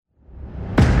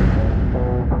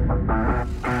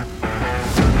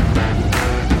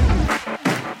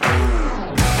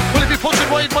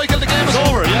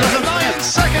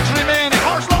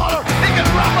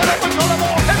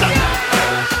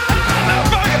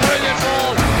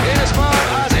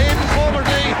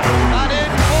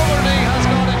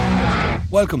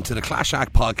welcome to the Clash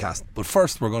Act podcast. But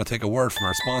first, we're going to take a word from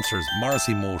our sponsors,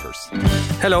 Morrissey Motors.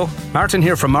 Hello, Martin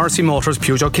here from Morrissey Motors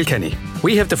Peugeot Kilkenny.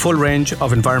 We have the full range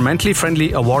of environmentally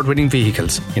friendly award-winning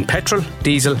vehicles in petrol,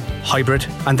 diesel, hybrid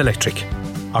and electric.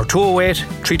 Our 208,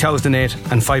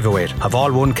 3008 and 508 have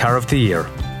all won Car of the Year.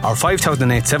 Our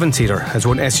 5008 7-seater has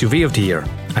won SUV of the Year.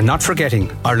 And not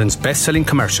forgetting Ireland's best-selling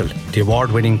commercial, the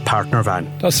award-winning Partner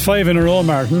van. That's 5 in a row,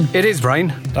 Martin. It is,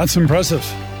 Brian. That's impressive.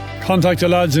 Contact the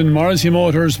lads in Morrissey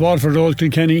Motors, Waterford Road,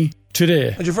 Kilkenny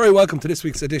today. And you're very welcome to this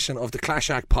week's edition of the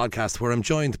Clash Act podcast, where I'm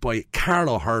joined by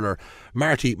Carlow hurler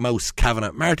Marty Mouse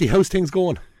Kavanagh. Marty, how's things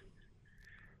going?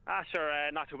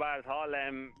 Sure, not too bad at all.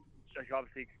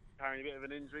 Obviously carrying a bit of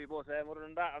an injury, but other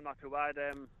than that, I'm not too bad.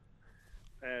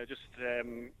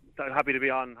 Happy to be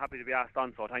on, happy to be asked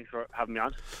on, so thanks for having me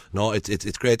on. No,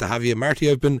 it's great to have you, Marty.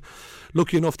 I've been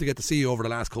lucky enough to get to see you over the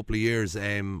last couple of years,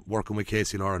 working with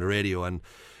Casey Law on the radio, and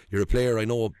you're a player. I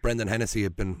know Brendan Hennessy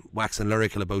had been waxing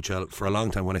lyrical about you for a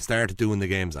long time when I started doing the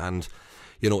games, and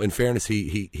you know, in fairness,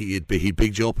 he'd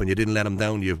bigged you up and you didn't let him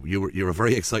down. You're a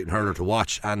very exciting hurler to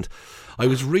watch, and I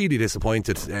was really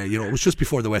disappointed. It was just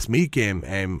before the Westmeath game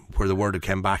where the word had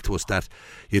come back to us that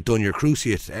you'd done your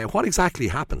cruciate. What exactly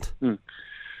happened?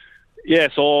 Yeah,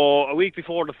 so a week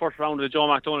before the first round of the Joe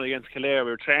McDonald against Cleere,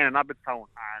 we were training in Abbottstown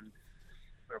and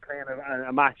we were playing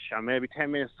a match, and maybe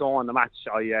 10 minutes on the match,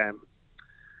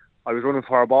 I was running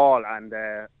for a ball, and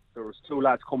there was two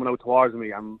lads coming out towards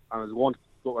me, and I was going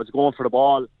for the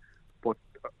ball, but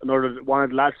one of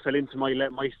the lads fell into my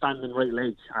standing right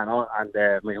leg, and I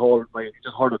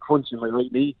just heard a crunch in my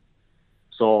right knee.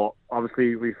 So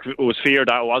obviously it was feared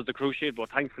that it was the cruciate, but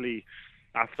thankfully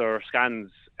after scans,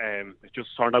 it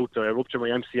just turned out to rupture my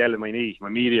MCL in my knee, my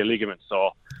medial ligament. So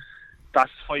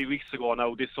that's 5 weeks ago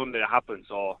now. This Sunday it happened.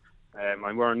 So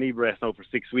I'm wearing a knee brace now for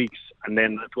 6 weeks, and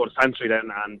then I go to Santry then,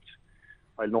 and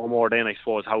I'll know more then, I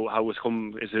suppose, how it's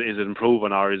come. Is it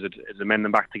improving, or is it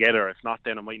mending back together? If not,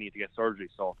 then I might need to get surgery.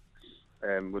 So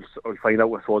we'll find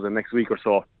out, I suppose, in the next week or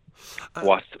so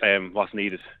what's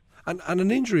needed. And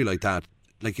an injury like that,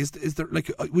 like is there,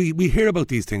 like we hear about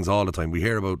these things all the time. We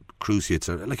hear about cruciates.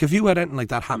 Like, have you had anything like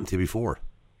that happen to you before?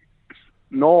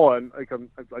 No, I'm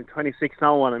 26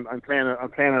 now, and I'm playing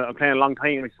a long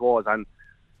time, I suppose, and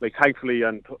like thankfully,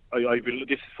 and this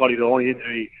is probably the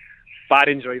only bad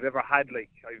injury I've ever had. Like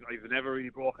I've never really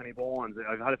broke any bones.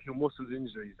 I've had a few muscles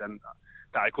injuries and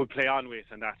that I could play on with,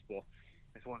 and that, but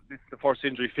I suppose this is the first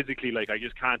injury physically. Like I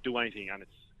just can't do anything, and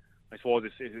I suppose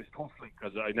it's tough, like,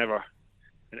 because it never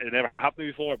happened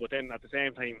before. But then at the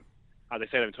same time, as I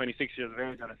said, I'm 26 years of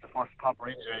age, and it's the first proper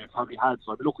injury I've probably had.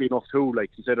 So I'm lucky enough too, like,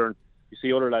 considering you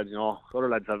see other lads,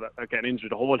 are getting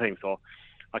injured the whole time. So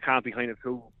I can't be kind of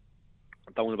too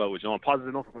down about it. I'm positive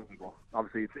enough about it, but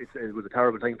obviously it was a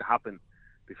terrible thing to happen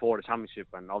before the championship,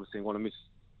 and obviously I'm going to miss.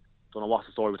 Don't know what's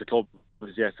the story with the club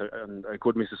was yet, and I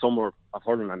could miss the summer of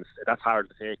hurling, and that's hard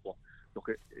to take. But look,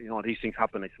 these things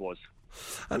happen, I suppose.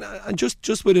 And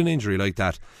just with an injury like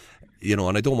that,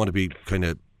 and I don't want to be kind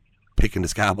of picking the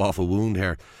scab off a wound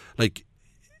here. Like,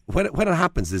 when it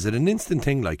happens, is it an instant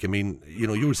thing? Like, I mean, you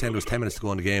were saying there was 10 minutes to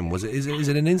go in the game. Is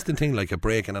it an instant thing, like a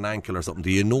break in an ankle or something?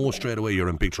 Do you know straight away you're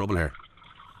in big trouble here?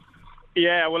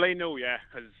 Yeah, well, I knew,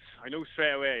 because I knew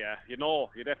straight away. You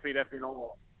definitely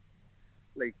know.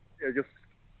 Like,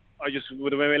 I just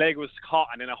when my leg was caught,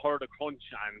 and then I heard a crunch,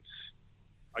 and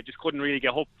I just couldn't really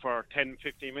get up for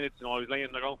 10-15 minutes. I was laying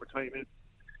on the ground for 20 minutes.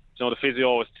 The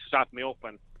physio was strapping me up,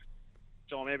 and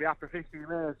maybe after 15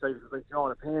 minutes, I was like,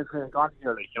 the pain's kind of gone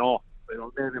here, like,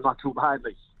 maybe not too bad,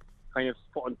 like, kind of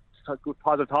putting good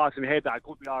positive thoughts in my head that I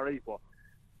could be alright, but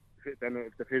then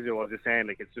the physio was just saying,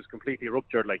 like, it's just completely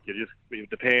ruptured, like,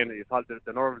 the pain, you thought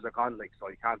the nerves are gone, like, so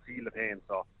you can't feel the pain.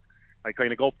 So I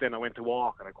kind of go up then, I went to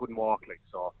walk, and I couldn't walk, like,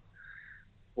 so.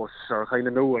 But I kind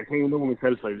of knew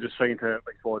myself. I was just trying to,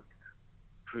 I suppose,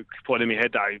 put in my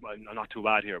head that I'm not too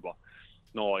bad here, but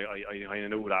no, I kind of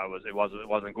knew that it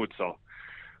wasn't good. So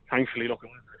thankfully, look, it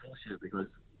wasn't because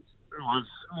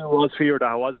it was fear that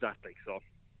I was that, like, so I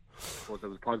suppose it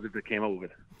was positive that came out of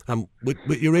it.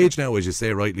 With your age now, as you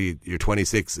say rightly, you're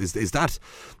 26. Is that,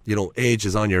 age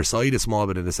is on your side a small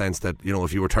bit, in the sense that,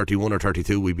 if you were 31 or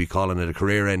 32, we'd be calling it a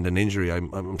career-ending injury.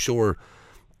 I'm sure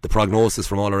the prognosis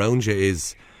from all around you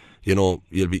is, you'll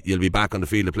be back on the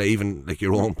field of play. Even like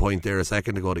your own point there a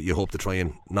second ago, that you hope to try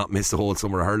and not miss the whole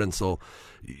summer of hurling. So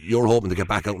you're hoping to get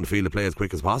back out on the field of play as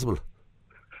quick as possible.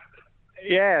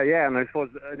 Yeah, and I suppose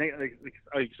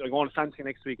I'm going to Santry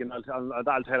next week, and I'll tell you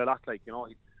that, like,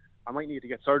 I might need to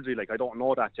get surgery. Like, I don't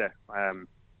know that yet.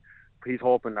 He's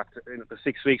hoping that in the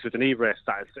 6 weeks with the knee brace,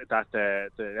 that the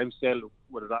MCL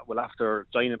will after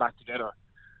joining back together,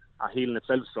 healing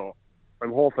itself. So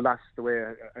I'm hopeful that's the way.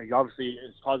 Obviously,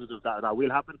 it's positive that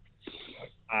will happen.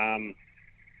 And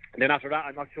then after that,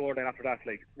 I'm not sure. Then after that,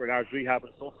 like regards rehab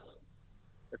and stuff,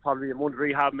 it's probably a month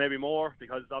rehab, maybe more,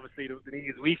 because obviously the knee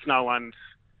is weak now, and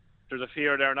there's a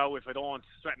fear there now if I don't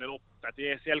straighten it up that the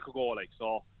ACL could go. Like,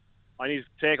 so I need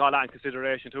to take all that in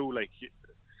consideration too. Like, you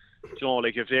know,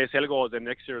 like if the ACL goes, then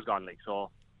next year's gone. Like,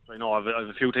 so I know I've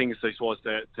a few things I suppose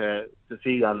to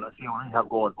see and see how rehab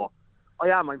goes. But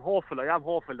I'm hopeful. I am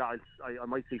hopeful that I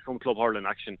might see some club hurling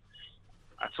action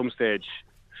at some stage.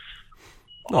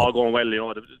 No. All going well, you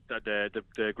know,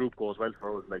 the group goes well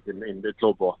for us, like in the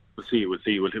club. But we'll see. We'll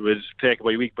take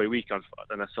it by week, and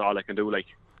that's all I can do. Like,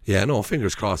 yeah, no,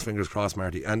 fingers crossed,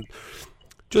 Marty. And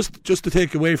just to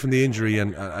take away from the injury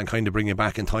and kind of bring you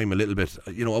back in time a little bit,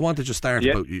 you know, I want to just start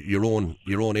about your own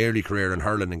early career in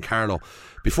hurling in Carlow.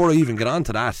 Before I even get on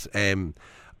to that,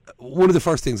 one of the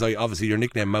first things, obviously your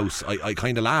nickname Mouse, I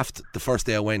kind of laughed the first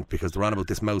day I went because they ran about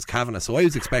this Mouse Kavanagh, so I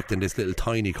was expecting this little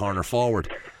tiny corner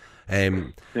forward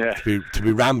to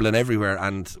be rambling everywhere,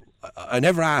 and I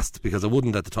never asked because I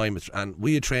wouldn't at the time. And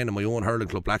we had trained in my own hurling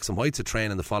club, Blacks and Whites, had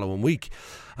trained in the following week,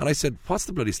 and I said, what's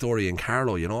the bloody story in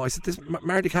Carlow? You know, I said, this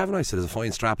Marty Kavanagh, I said, is a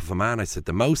fine strap of a man. I said,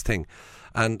 the Mouse thing.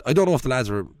 And I don't know if the lads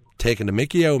were taking the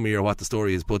mickey out of me or what the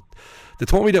story is, but they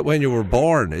told me that when you were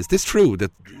born, is this true?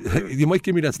 That you might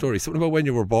give me that story, something about when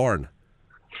you were born.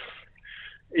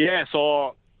 Yeah,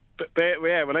 so when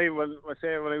I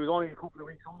was only a couple of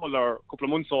weeks old or a couple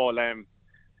of months old, I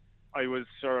was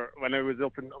when I was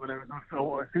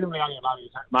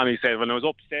Mammy said when I was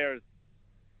upstairs,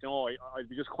 you know, I'd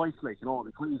be just quiet, like, you know, I'd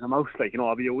be quiet as a mouse, like, you know,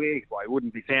 I'd be awake, but I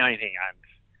wouldn't be saying anything, and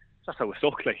that's how I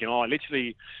stuck, like, you know,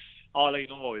 literally all I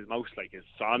know is mouse, like, it's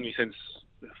on me since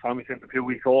a few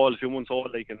weeks old, a few months old,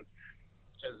 like, and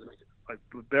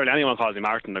barely anyone calls me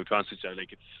Martin now, to answer to you,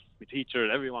 like, it's my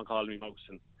teacher, everyone calls me Mouse,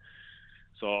 and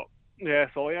so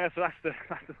that's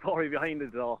the story behind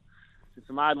it, though. It's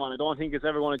a mad one. I don't think it's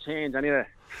ever going to change anyway.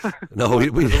 No, we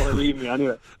don't leave me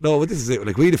anyway. No, but this is it.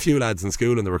 Like, we had a few lads in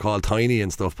school and they were called Tiny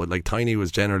and stuff, but like Tiny was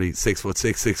generally 6'6",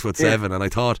 6'7", and I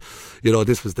thought, you know,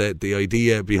 this was the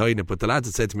idea behind it. But the lads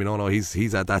had said to me, no,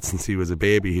 he's had that since he was a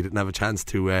baby. He didn't have a chance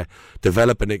to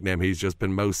develop a nickname. He's just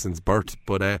been Mouse since birth.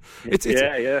 But it's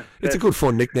a good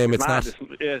fun nickname. It's not.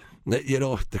 You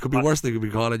know, there could be worse. They could be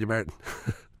calling you Martin.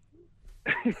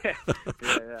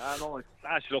 I know.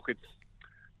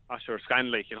 It's sure,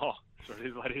 scandal, you know. Sure, it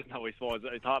is what it is now, I suppose.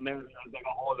 I thought maybe I was like a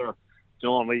holder. You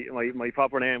know, my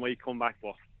proper name might come back,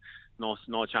 but no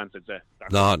chance, I'd say.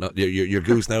 No, you're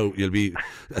goose now. You'll be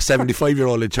a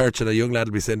 75-year-old in church, and a young lad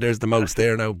will be saying, "There's the Mouse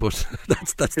there now." But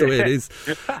that's the way it is.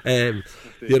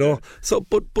 You know. So,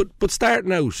 but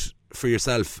starting out for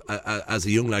yourself as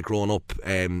a young lad growing up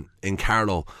in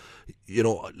Carlow, you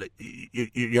know,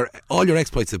 all your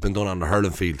exploits have been done on the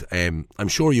hurling field. I'm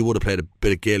sure you would have played a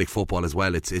bit of Gaelic football as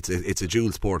well. It's a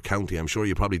dual sport county. I'm sure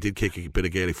you probably did kick a bit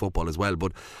of Gaelic football as well.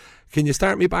 But can you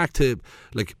start me back to,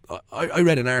 like, I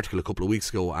read an article a couple of weeks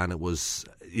ago, and it was,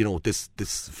 you know, this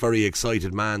very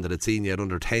excited man that had seen you at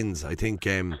under 10s. I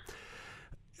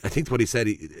think what he said,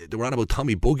 they were on about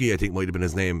Tommy Buggy, I think might have been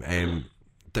his name.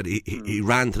 That he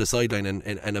ran to the sideline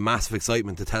in a massive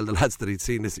excitement to tell the lads that he'd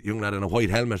seen this young lad in a white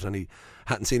helmet, and he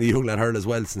hadn't seen a young lad hurl as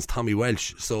well since Tommy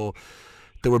Welsh. So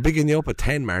they were bigging you up at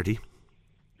 10, Marty.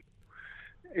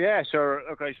 Yeah, sure.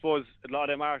 Look, I suppose a lot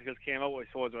of them articles came out, I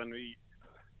suppose, when we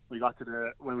got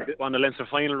to when we won the Leinster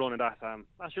final run of that.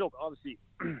 Actually, look, obviously,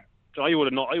 so I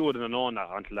wouldn't have known that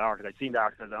until the article. I'd seen the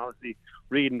article, and honestly,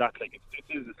 reading that, like,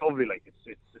 it's lovely. Like,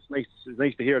 it's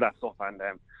nice to hear that stuff, and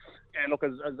yeah, look,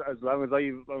 as long as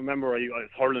I remember, I was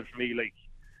hurling for me, like,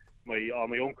 my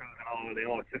uncles and all, you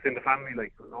know, it's just in the family,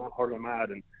 like, I was hurling mad,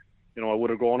 and, you know, I would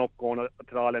have grown up going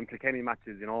to all them Kilkenny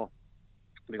matches, you know,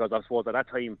 because I suppose at that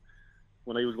time,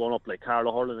 when I was growing up, like,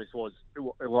 Carlow hurling, I suppose,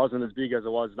 it wasn't as big as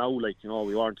it was now, like, you know,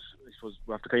 I suppose,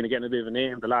 we're after kind of getting a bit of a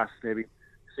name the last, maybe,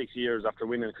 6 years after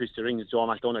winning Christy Rings, Joe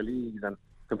McDonough leagues, and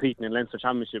competing in Leinster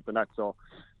Championship and that, so,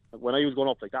 when I was growing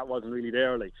up, like, that wasn't really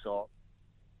there, like, so,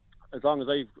 as long as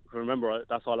I can remember,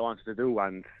 that's all I wanted to do,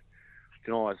 and,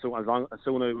 you know, as soon as I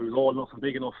was old enough and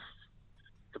big enough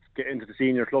to get into the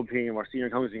senior club team or senior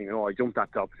county team, you know, I jumped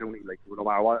at the opportunity, like, no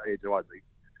matter what age I was, like,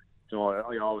 you know,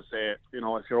 I always say, you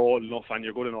know, if you're old enough and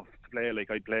you're good enough to play, like,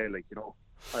 I'd play, like, you know,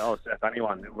 I always say to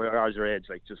anyone, whereas your age,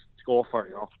 like, just go for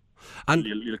it, you know, and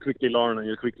you'll quickly learn, and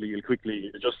you'll quickly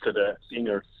adjust to the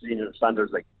senior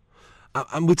standards, like.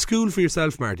 And with school for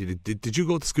yourself, Marty, did you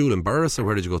go to school in Burris, or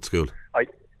where did you go to school?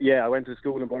 Yeah, I went to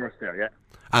school in Burris there, yeah.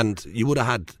 And you would have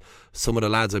had some of the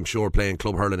lads, I'm sure, playing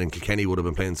club hurling in Kilkenny would have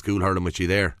been playing school hurling with you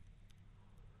there.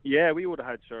 Yeah, we would have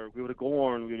had, sure. We would have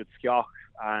Gorn, we would have Skioch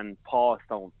and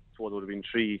Paulstown. suppose, would have been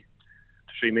three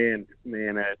main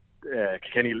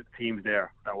Kilkenny teams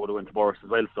there that would have went to Boris as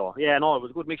well. So yeah, no, it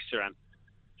was a good mixture, and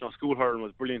school hurling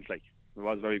was brilliant. Like, it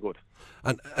was very good.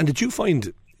 And did you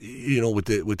find, with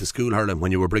the school hurling,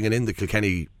 when you were bringing in the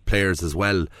Kilkenny players as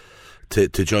well to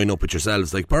join up with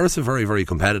yourselves, like, Boris are very, very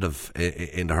competitive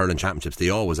in the hurling championships. They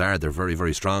always are. They're very,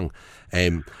 very strong.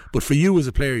 But for you as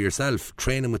a player yourself,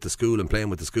 training with the school and playing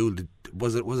with the school,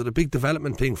 was it a big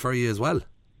development thing for you as well?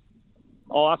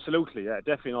 Oh, absolutely, yeah,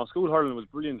 definitely. No, school hurling was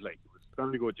brilliant. Like, it was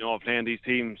very good. Playing these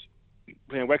teams,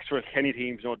 playing Wexford, Kenny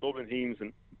teams, Dublin teams,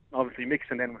 and obviously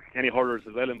mixing them with Kenny hurlers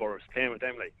as well in Boris, playing with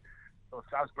them, like, so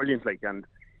that was brilliant. Like, and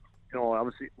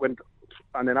obviously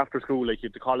and then after school, like, you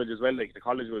had the college as well. Like,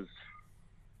 college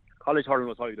hurling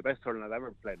was probably the best hurling I've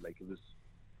ever played. Like, it was,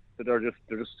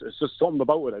 it's just something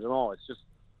about it. I don't know. It's just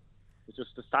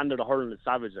the standard of hurling is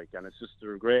savage, like, and it's just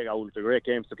they're great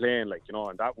games to play in, like,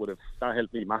 and that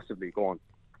helped me massively going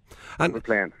and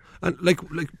playing. And like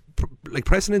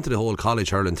pressing into the whole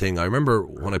college hurling thing. I remember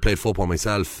when I played football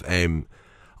myself,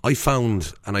 I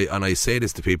found, and I say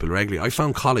this to people regularly, I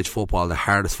found college football the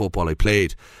hardest football I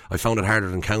played. I found it harder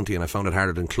than county, and I found it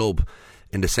harder than club,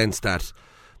 in the sense that,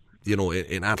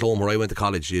 in Athlone, where I went to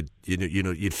college,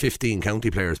 you'd 15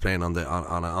 county players playing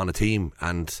on a team,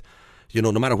 and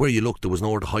no matter where you looked, there was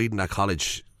nowhere to hide in that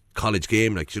college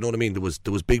game. Like, you know what I mean? There was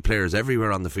big players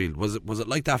everywhere on the field. Was it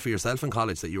like that for yourself in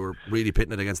college, that you were really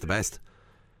pitting it against the best?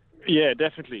 Yeah,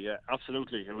 definitely. Yeah,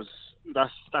 absolutely. It was.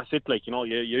 That's it. Like, you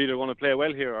either want to play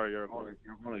well here, or you're going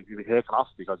to be taken off,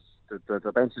 because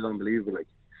the bench is unbelievable. Like,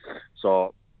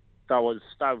 so that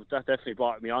definitely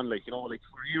brought me on. Like, like,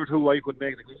 for a year or two, I couldn't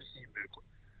make the English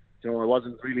team. I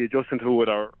wasn't really adjusting to it,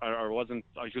 or wasn't.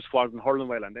 I just wasn't hurling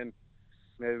well, and then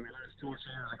maybe my last 2 or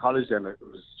 3 years in college, then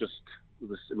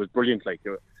it was brilliant. Like,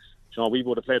 we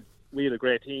would have played. We had a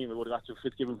great team. We would have got to a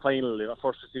Fitzgibbon final,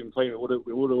 first Fitzgibbon final.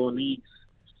 We would have won leagues.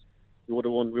 We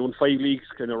won 5 leagues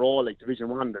in a row, like Division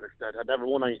 1, that had never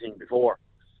won anything before.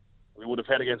 We would have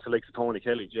played against the likes of Tony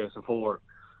Kelly, Jason Ford,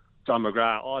 John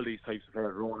McGrath, all these types of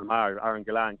players, Ronan Marr, Aaron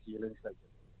Gallan, Keane Lynch. Like,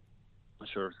 I'm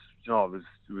sure, it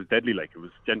was deadly. Like, it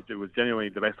was genuinely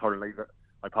the best hurling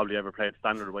I probably ever played,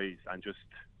 standard wise and just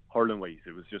hurling wise.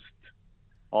 It was just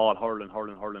all hurling.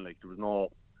 Like, there was no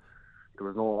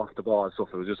off the ball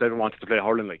stuff. It was just everyone wanted to play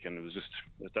hurling, like, and it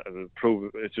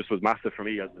just was massive for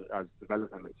me as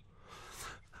development. Like.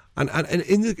 And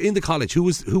in the college, who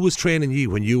was training you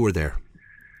when you were there?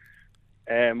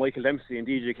 Michael Dempsey and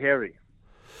DJ Carey,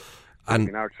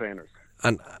 and our trainers.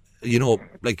 And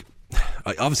like,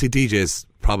 obviously DJ is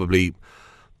probably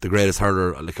the greatest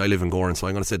hurler. Like, I live in Goran, so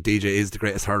I'm going to say DJ is the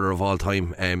greatest hurler of all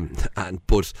time.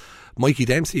 But Mikey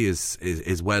Dempsey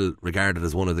is well regarded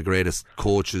as one of the greatest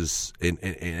coaches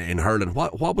in hurling.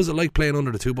 What was it like playing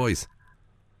under the two boys?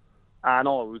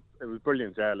 No, it was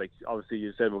brilliant. Yeah, like, obviously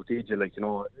you said about DJ, like,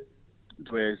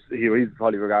 he's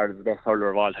probably regarded as the best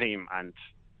hurler of all time, and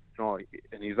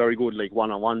and he's very good, like,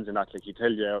 one-on-ones and that. Like, he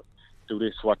tell you do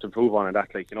this, what to improve on, and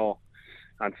that, like, and so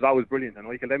that was brilliant. And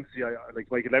Michael Dempsey,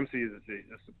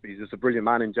 he's just a brilliant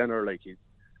man in general. Like,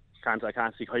 I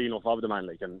can't speak high enough of the man.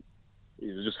 Like, and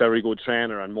he's just a very good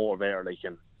trainer and motivator. Like,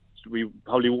 and we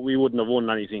wouldn't have won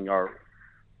anything or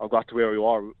got to where we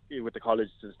are with the college,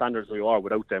 to the standards we are,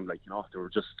 without them. Like, they were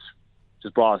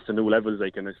just brought us to new levels.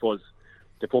 Like, and I suppose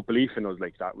they put belief in us,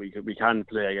 like, that we can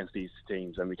play against these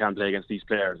teams, and we can play against these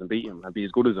players and beat them and be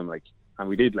as good as them. Like, and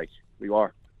we did. Like, we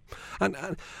were. And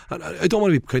I don't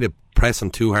want to be kind of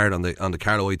pressing too hard on the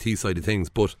Carlow IT side of things,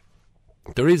 but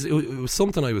it was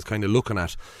something I was kind of looking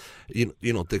at.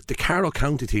 The Carlow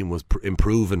County team was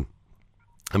improving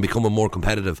and becoming more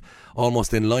competitive,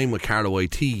 almost in line with Carlow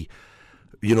IT.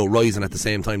 Rising at the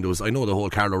same time. I know the whole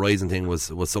Carlow Rising thing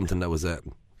was something that was a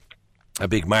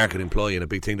big market employee and a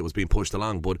big thing that was being pushed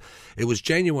along, but it was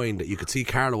genuine that you could see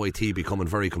Carlow IT becoming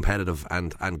very competitive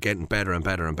and getting better and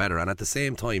better and better, and at the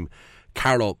same time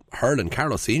Carlow Hurling,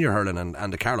 Carlow Senior Hurling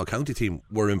and the Carlow County team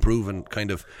were improving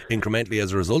kind of incrementally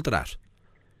as a result of that.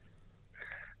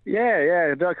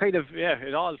 Yeah, they're kind of,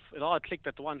 it all clicked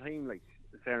at the one time, like,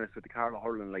 in fairness, with the Carlow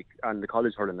Hurling, like, and the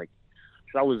college hurling, like.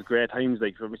 That was great times.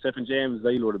 Like, for myself and James,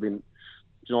 they would have been,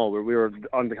 we were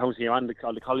on the county and on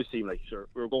the college team. Like, sure,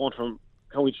 we were going from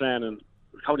county training,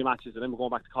 county matches, and then we're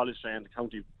going back to college training,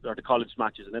 the college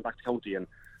matches, and then back to county, and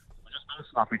we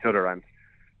just bouncing off each other. And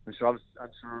so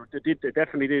they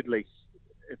definitely did. Like,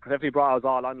 it definitely brought us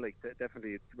all on. Like,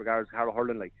 definitely, regards to Carlow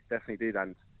Hurling, like, definitely did.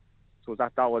 And so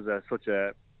that was such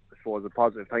a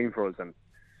positive time for us, and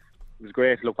it was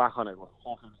great to look back on it. But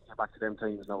hopefully we get back to them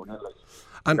times now, like,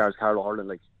 and there's Carlow Hurling,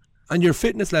 like. And your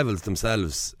fitness levels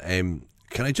themselves,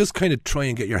 can I just kind of try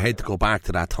and get your head to go back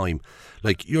to that time?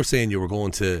 Like, you're saying you were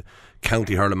going to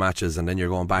county hurling matches and then you're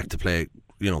going back to play,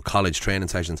 college training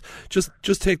sessions.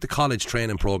 Just take the college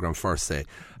training programme first, say.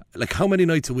 Like, how many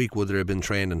nights a week would there have been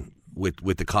training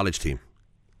with the college team?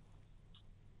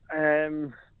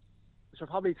 So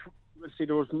probably,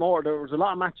 there was a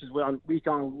lot of matches week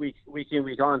in,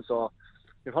 week on, so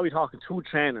you're probably talking 2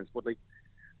 trainings, but like,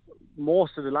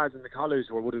 most of the lads in the college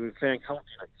would have been playing county,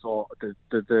 like, so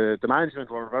the management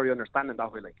were very understanding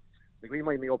that way, like we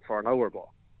might be up for an hour, but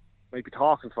might be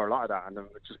talking for a lot of that, and then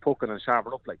just poking and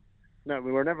sharpen up, like. No,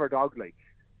 we were never dog, like,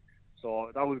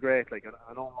 so that was great. Like,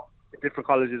 I know different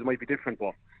colleges might be different,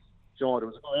 but there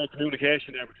was a great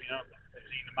communication there between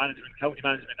the management, county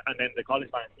management, and then the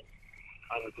college management,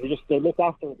 and they looked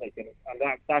after it, like, and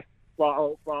that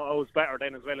brought us better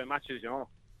then as well in matches.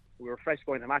 We were fresh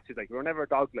going to matches, like, we were never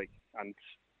dog, like, and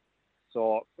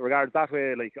so regarded that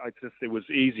way, like, it was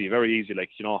easy, very easy, like,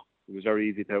 it was very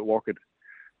easy to work it.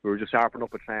 We were just sharpening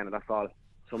up a train, and that's all.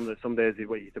 Some days they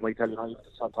might tell you how you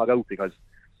to tug out, because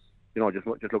just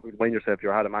look, remind yourself you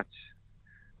had a match.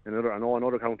 I know in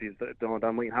other counties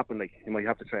that might happen, like, you might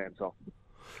have to train. So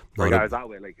regardless that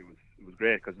way, like, it was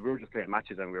great, because we were just playing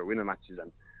matches and we were winning matches,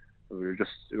 and we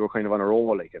were kind of on a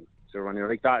roll, like, and so when you're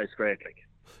like that, it's great, like.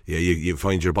 Yeah, you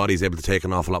find your body's able to take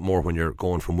an awful lot more when you're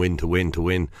going from win to win to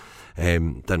win,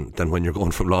 than when you're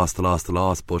going from loss to loss to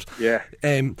loss. But yeah,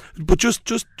 but just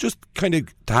kind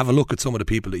of to have a look at some of the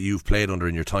people that you've played under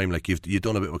in your time. Like, you've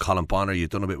done a bit with Colin Bonner, you've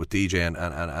done a bit with DJ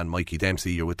and Mikey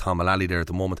Dempsey. You're with Tom Mullally there at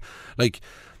the moment. Like,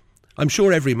 I'm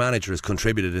sure every manager has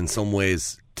contributed in some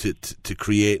ways to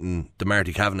creating the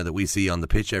Marty Kavanagh that we see on the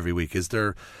pitch every week. Is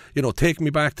there, taking me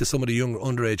back to some of the young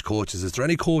underage coaches, is there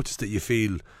any coaches that you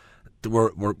feel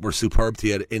were superb to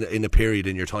you in a period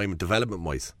in your time development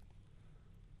wise?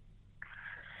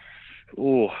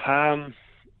 Well,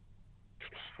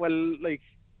 like,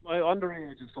 my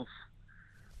underage and stuff,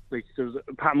 like, there's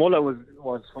Pat Mullen was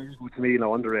very good to me,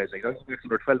 underage. Like, I was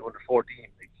under 12, under 14.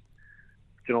 Like,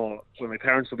 when my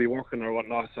parents would be working or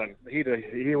whatnot, and he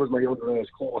was my underage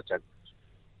coach, and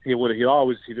he would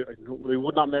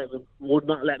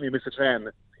not let me miss a train.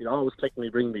 He'd always click me,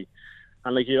 bring me.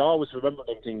 And, like, you always remember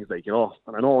them things, like, and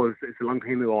I know it's a long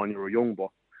time ago and you were young, but,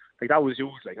 like, that was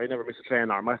huge. Like, I never missed a train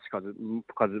or a match because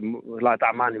like,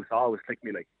 that man used to always click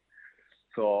me, like.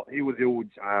 So he was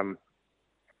huge.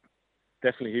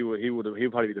 Definitely he would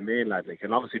probably be the main lad, like.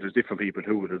 And obviously there's different people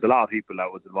too. There's a lot of people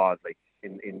that was involved, like,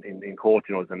 in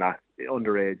coaching us and that,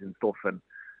 underage and stuff. And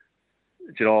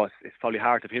it's probably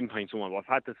hard to pinpoint someone. But if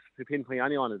I had to pinpoint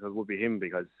anyone, it would be him,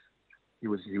 because he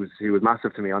was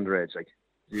massive to me underage, like.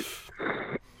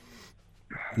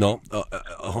 No,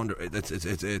 100.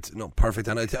 It's no perfect,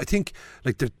 and I think,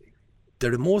 like,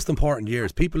 they're the most important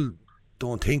years. People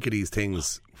don't think of these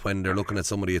things when they're looking at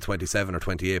somebody at 27 or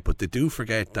 28, but they do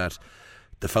forget that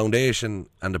the foundation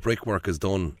and the brickwork is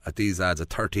done at these lads at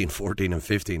 13, 14, and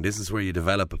 15. This is where you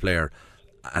develop a player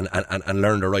and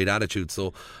learn the right attitude.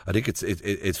 So I think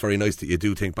it's very nice that you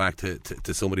do think back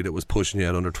to somebody that was pushing you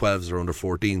at under 12s or under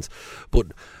 14s,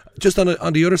 but. Just on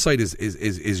the other side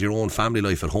is your own family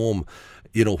life at home.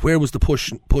 Where was the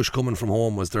push coming from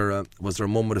home? Was there a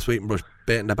mum with a sweeping brush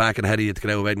baiting the back of the head of you to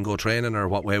get out of bed and go training, or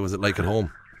what way was it like at home?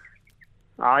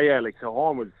 Yeah, like, so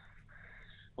home was,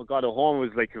 at home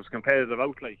was, like, it was competitive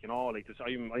out, like, like,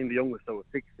 I'm the youngest out of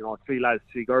 6, 3 lads,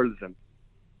 3 girls, and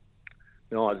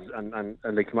and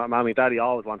like, my mommy and daddy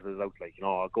always wanted us out, like,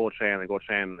 go train,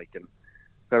 like, and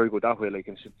very good that way, like,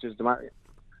 and just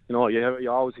you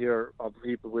always hear of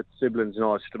people with siblings,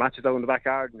 the matches out in the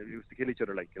backyard, and they used to kill each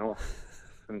other, like,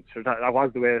 and sure, that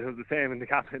was the way. It was the same in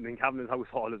Kavanagh's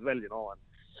household as well, and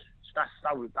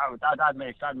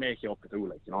that'd make you up too,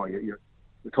 like, you're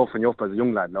toughen you up as a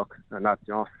young lad, look, and that,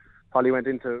 probably went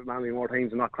into Mammy more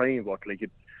times and not crying, but, like, you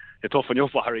toughen you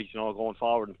up, Harry, going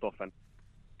forward and stuff, and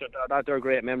they're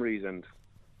great memories, and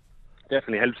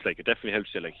definitely helps, like, it definitely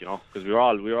helps you, like, because we were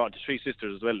all the 3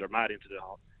 sisters as well. They're mad into the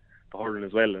hurling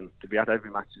as well, and to be at every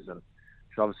matches, and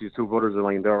obviously 2 brothers of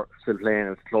mine, they're still playing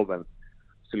at the club and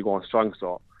still going strong,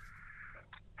 so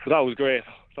that was great.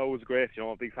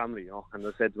 A big family, and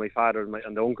I said my father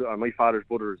and the uncle and my father's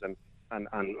brothers and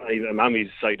Mammy's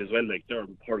side as well, like, they're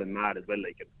hurling mad as well,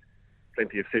 like, and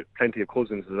plenty of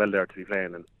cousins as well there to be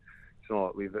playing, and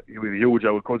we've a huge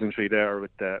old cousin tree there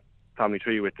with the family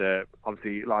tree, with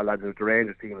obviously a lot of lads with the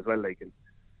Rangers team as well, like, and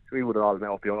so we would have all met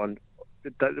up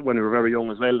when we were very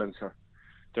young as well, and sure,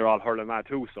 they're all hurling mad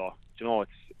too. So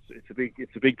it's a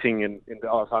big thing in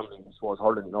our family as far as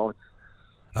hurling.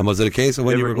 And was it a case of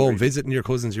when you were going visiting your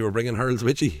cousins, you were bringing hurls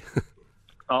with you?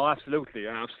 Oh, absolutely,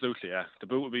 yeah. The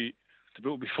boot would be the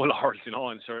boot would be full of hurls, you know,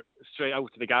 and sure, straight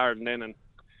out to the garden then and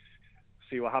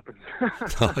see what happens.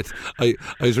 I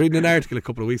was reading an article a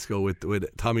couple of weeks ago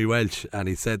with Tommy Welch, and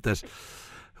he said that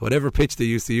whatever pitch they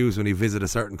used to use when he visited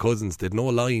certain cousins, they'd no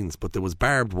lines, but there was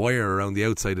barbed wire around the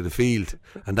outside of the field,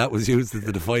 and that was used as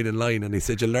the defining line. And he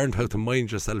said you learned how to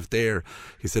mind yourself there.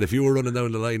 He said if you were running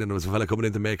down the line and there was a fella coming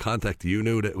in to make contact, you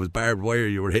knew that it was barbed wire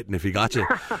you were hitting if he got you.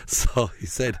 So he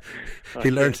said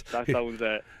he learned. That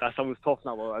sounds tough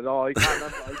now. I can't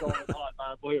remember. I don't know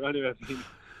barbed wire anyway.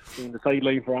 In the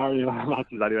sideline for our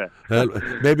matches anyway. Well,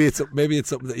 maybe it's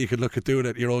something that you could look at doing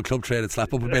at your old club trade and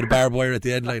slap up a bit of barbed wire at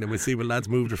the end line, and we'll see when lads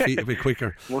move their feet a bit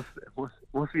quicker. Must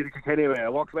be the Kilkenny way.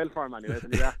 It worked well for him anyway.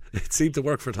 It seemed to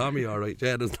work for Tommy all right.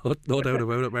 Yeah, there's no doubt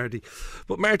about it, Marty.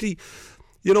 But Marty,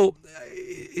 you know,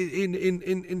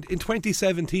 in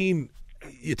 2017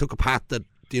 you took a path that,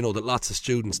 you know, that lots of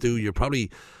students do. You're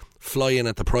probably flying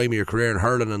at the prime of your career in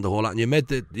hurling and the whole lot, and you made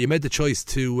the choice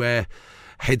to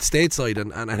head stateside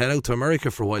and head out to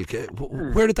America for a while.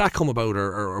 Where did that come about,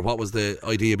 or what was the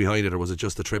idea behind it, or was it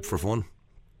just a trip for fun?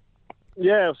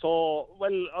 Yeah, so,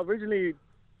 well, originally,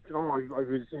 you know,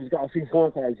 I got a few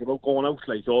phone calls about going out,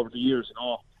 like, over the years, you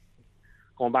know,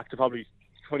 going back to probably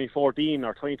 2014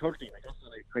 or 2013, I guess,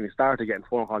 when I kind of started getting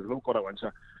phone calls about going out, and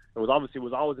sure, it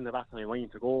was always in the back of my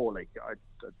mind to go, like, I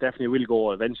definitely will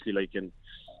go eventually, like, and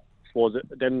I suppose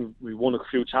then we won a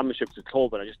few championships at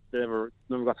club, and I just never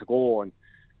got to go. And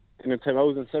in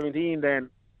 2017,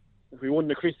 then we won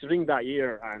the Christy Ring that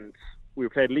year, and we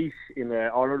played Leash in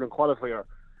the All-Ireland qualifier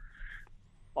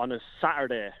on a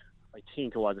Saturday. I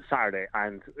think it was a Saturday,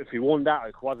 and if we won that,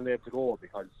 I wasn't able to go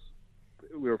because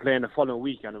we were playing the following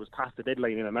week, and it was past the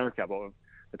deadline in America. But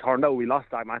it turned out we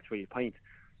lost that match by a point,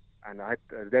 and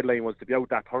the deadline was to be out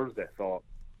that Thursday. So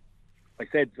I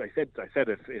said,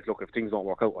 if things don't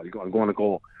work out, I'm going to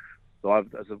go. So as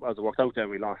it worked out,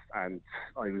 then we lost, and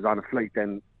I was on a flight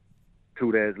then 2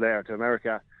 days later to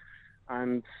America,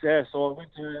 and yeah, so I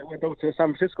went out to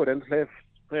San Francisco then to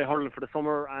play hurling for the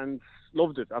summer, and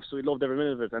loved it. Absolutely loved every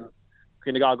minute of it, and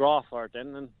kind of got a graph for it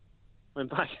then, and went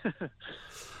back.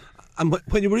 And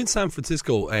when you were in San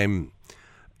Francisco,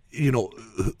 you know,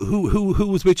 who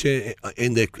was with you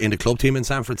in the club team in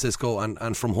San Francisco,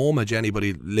 and from home? Had you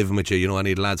anybody living with you? You know,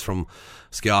 any lads from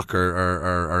Skiock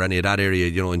or any of that area?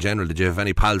 You know, in general, did you have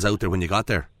any pals out there when you got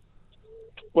there?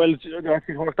 Well, it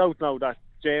actually worked out now that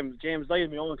James Niall,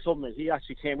 my own clubmate, he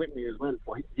actually came with me as well.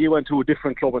 But he went to a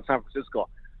different club in San Francisco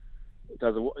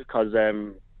because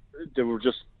they were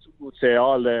just, would say,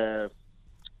 all the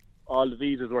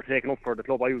visas were taken up for the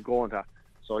club I was going to,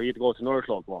 so he had to go to another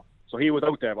club. So he was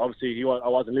out there. But obviously, I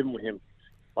wasn't living with him.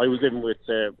 I was living with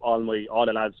all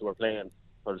the lads who were playing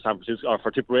for San Francisco or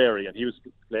for Tipperary, and he was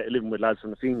living with lads from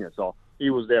the senior. So he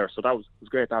was there. So that was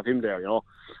great to have him there, you know.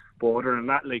 But other than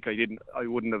that, like, I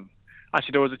wouldn't have.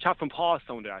 Actually, there was a chap from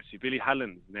Paulstown there, actually, Billy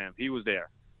Hallen's name. He was there.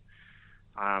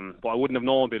 But I wouldn't have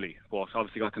known Billy. But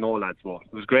obviously got to know lads. But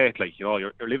it was great, like, you know,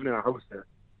 you're living in a house there.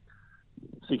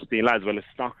 16 lads. Well,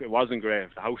 it wasn't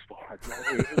great, the house, but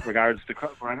in regards to the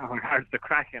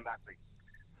crack and that, like,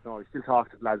 you know, I still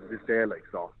talk to the lads this day, like,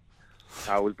 so.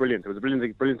 It was brilliant. It was a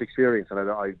brilliant experience, and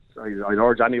I'd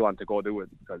urge anyone to go do it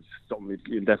because it's something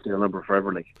you'll definitely remember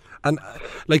forever. Like, and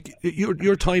like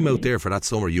your time out there for that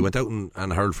summer, you went out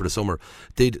and hurled for the summer.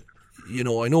 I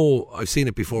know I've seen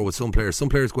it before with some players. Some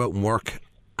players go out and work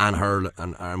and hurl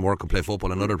and work and play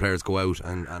football, and other players go out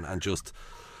and just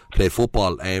play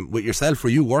football. With yourself, were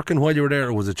you working while you were there,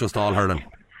 or was it just all hurling?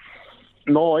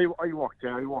 No, I worked.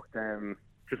 Yeah, I worked.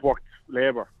 Just worked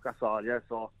labour. That's all. Yeah,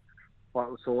 so.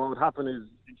 So what would happen is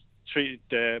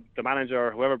the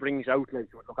manager, whoever brings you out, like,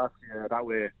 would look after you that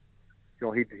way. You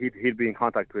know, he'd be in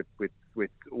contact with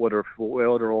other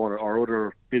owner or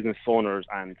other business owners,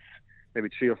 and maybe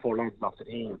 3 or 4 lads off the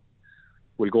team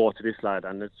will go to this lad,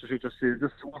 and it's just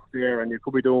work there, and she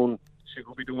could be doing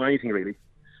anything really.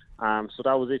 So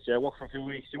that was it. Yeah, work for a few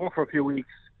weeks. You work for a few weeks.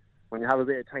 When you have a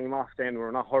bit of time off, then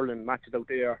we're not hurling matches out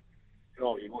there. You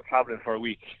know, you go travelling for a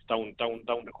week down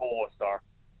the coast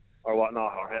or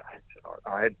whatnot,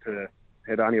 or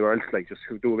head anywhere else, like, just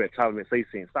do a bit of travelling,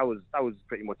 sightseeing. So that was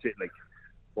pretty much it, like.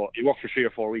 But you work for 3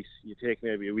 or 4 weeks, you take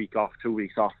maybe a week off, 2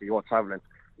 weeks off, you go travelling,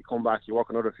 you come back, you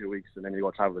work another few weeks, and then you go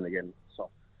travelling again.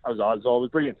 So that was always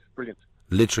brilliant.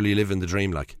 Literally living the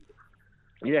dream, like.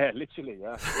 Yeah, literally,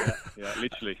 yeah,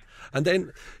 literally. And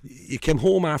then you came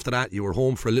home after that. You were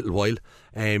home for a little while,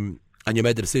 and you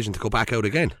made the decision to go back out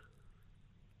again.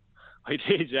 I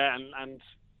did, yeah,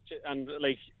 and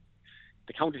like,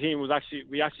 the county team was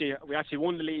we actually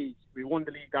won the league. We won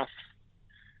the league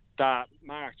that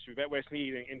March. We beat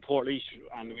Westmeath in Portlaoise,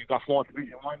 and we got 4th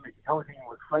Division 1. Like, the county team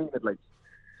was flying it, like.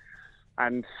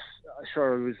 And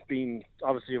sure, it was being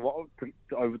obviously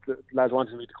the lads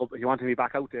wanted me to come. He wanted me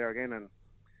back out there again, and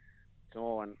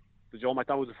and the Joe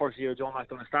McDonagh was the first year Joe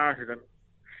McDonagh started, and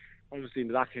obviously in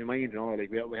the back of my mind, like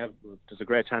we have, there's a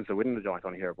great chance of winning the Joe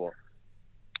McDonagh here, but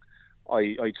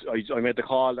I made the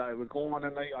call that I was going,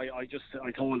 and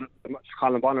I told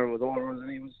Colin Bonner was over, and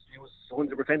he was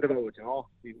 100% about it,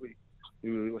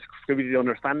 he was completely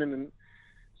understanding,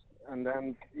 and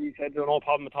then he said no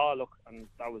problem at all, look, and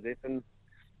that was it. And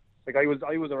like I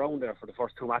was around there for the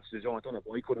first 2 matches of Joe McDonagh,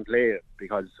 but I couldn't play it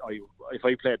because if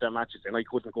I played them matches, then I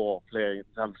couldn't go play in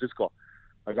San Francisco.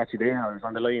 I was actually there, I was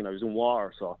on the line, I was in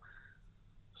war, so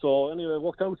anyway, it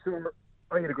worked out.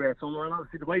 I had a great summer, and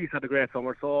obviously the boys had a great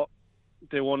summer, so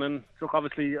they won. And look,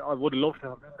 obviously I would have loved to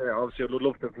have been there. Obviously I would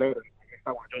love to have played it.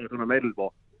 I would have done a medal, but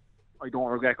I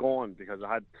don't regret going because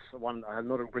I had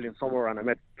another brilliant summer, and I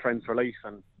met friends for life,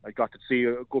 and I got to see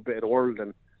a good bit of the world.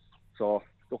 And so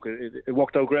look, it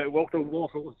worked out great. It worked out well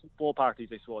for both parties,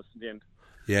 I suppose, in the end.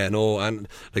 Yeah, no, and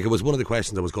like it was one of the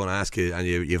questions I was going to ask you, and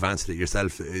you've answered it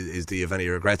yourself. Is do you have any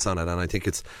regrets on it? And I think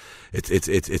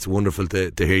it's wonderful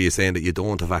to hear you saying that you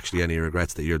don't have actually any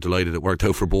regrets. That you're delighted it worked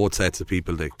out for both sets of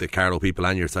people, the Carlow people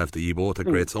and yourself. That you both had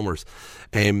great summers.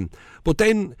 But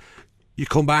then you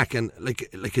come back, and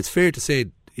like it's fair to say,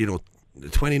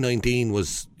 2019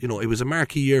 was, it was a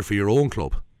marquee year for your own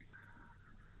club.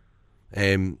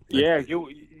 Huge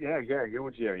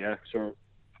year, yeah, sure.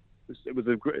 It was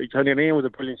Kilkenny was a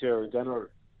brilliant year in general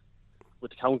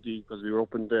with the county, because we were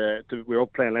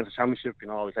up playing Leinster Championship. It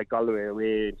was like Galway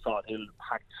away in Salt Hill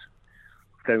packed.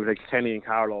 Then it was like Kilkenny and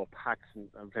Carlow packed,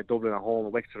 and played Dublin at home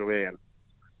and Wexford away, and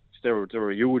they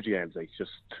were huge games, like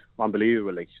just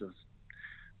unbelievable, like just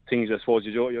things I suppose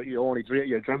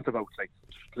you dreamt about, like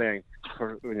playing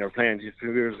when you were playing just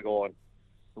 2 years ago, and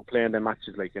playing them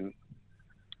matches, like. And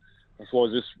I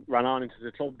suppose just ran on into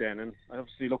the club then, and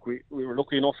obviously look, we were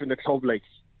lucky enough in the club, like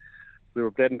we were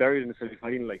dead and buried in the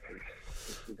semi-final, like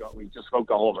we just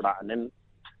got over that, and then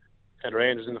had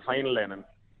Rangers in the final then, and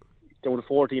down to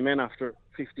 14 men after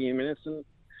 15 minutes, and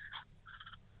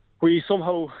we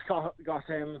somehow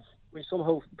we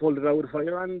somehow pulled it out of the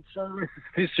fire, and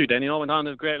history then, went on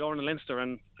to great Lorne and Leinster,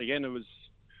 and again it was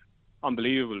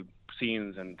unbelievable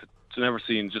scenes, and to never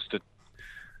seen just the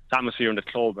atmosphere in the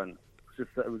club, and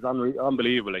it was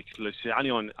unbelievable. Like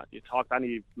anyone, you talk to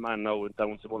any man now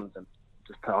down to Mullins and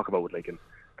just talk about it, like, and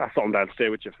that's something that'll stay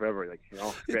with you forever, like,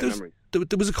 great memories.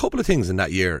 There was a couple of things in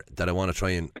that year that I want to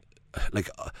try and, like,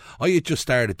 I had just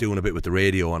started doing a bit with the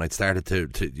radio, and I'd started to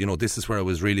this is where I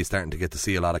was really starting to get to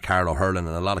see a lot of Carlow hurling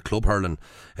and a lot of club hurling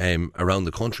around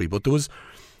the country. But there was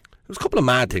a couple of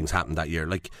mad things happened that year.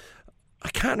 Like, I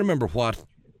can't remember what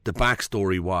the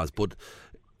backstory was, but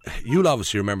you'll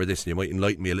obviously remember this, and you might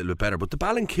enlighten me a little bit better. But the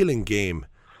Ballinkillen game,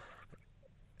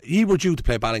 you were due to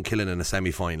play Ballinkillen in a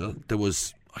semi-final. There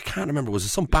was, I can't remember, was it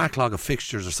some backlog of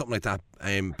fixtures or something like that?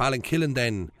 Ballinkillen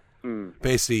then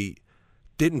basically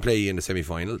didn't play you in the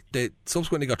semi-final. They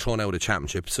subsequently got thrown out of the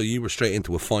championship, so you were straight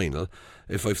into a final.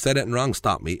 If I've said anything wrong,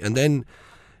 stop me. And then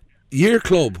your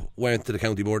club went to the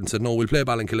county board and said, no, we'll play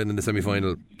Ballinkillen in the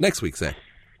semi-final next week, say.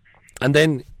 And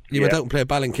then you went out and played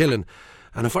Ballinkillen.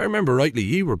 And if I remember rightly,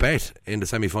 you were bet in the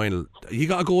semi-final. You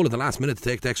got a goal at the last minute to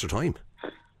take the extra time.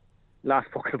 Last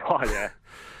fuck of the ball, yeah.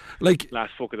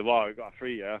 Last fuck of the ball, we got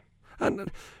free, yeah.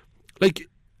 And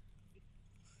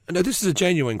now this is a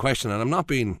genuine question, and I'm not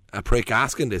being a prick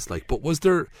asking this, but was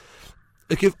there,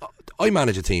 if I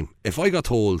manage a team, if I got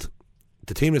told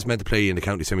the team that's meant to play in the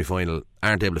county semi-final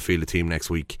aren't able to field a team next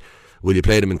week, will you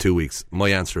play them in 2 weeks? My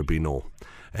answer would be no.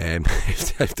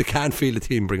 If they can't field a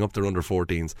team, bring up their under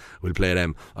 14s, we'll play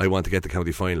them. I want to get the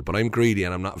county final, but I'm greedy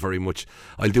and I'm not very much,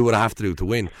 I'll do what I have to do to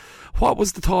win. What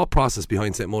was the thought process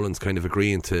behind St Mullin's kind of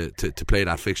agreeing to play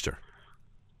that fixture?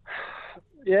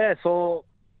 Yeah, so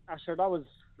Asher, it was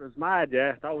mad,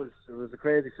 yeah. It was a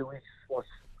crazy 2 weeks.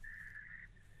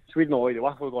 We didn't know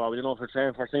what was going on. We didn't know if we were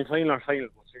playing for semi-final or final,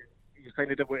 but you kind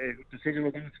of did a decision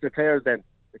with the players then.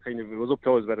 It was up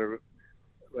to us whether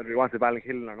we wanted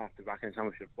Ballinkillen or not to back in the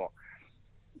championship. But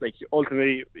like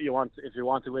ultimately, if you want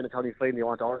to win a county final, you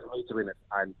want our right to win it,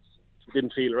 and it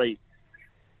didn't feel right.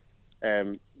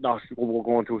 Not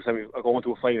going to a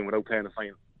final without playing a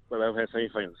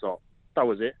semi-final. So that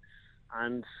was it.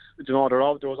 And there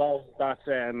was always that.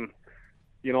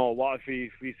 What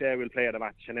if we say we'll play at a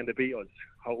match and then they beat us?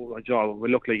 We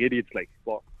look like idiots, like.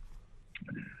 But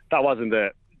that wasn't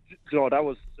that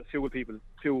was a few people.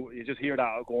 You just hear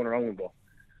that going around, but.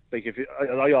 Like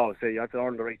I always say, you have to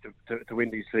earn the right to win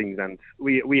these things, and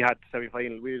we had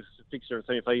semi-final, we had a fixture in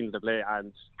semi-final to play,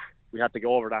 and we had to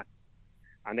go over that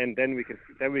and then we can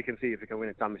see if we can win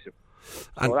a championship.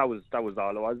 So that was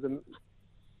all it was. And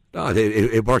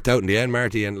it worked out in the end,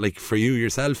 Marty. And like for you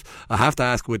yourself, I have to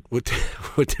ask, with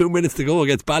 2 minutes to go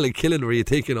against Ballykillen, were you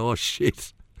thinking, oh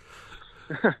shit?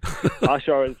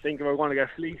 Sure, I was thinking we were going to get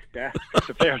fleeced. Yeah,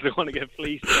 the players are going to get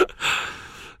fleeced.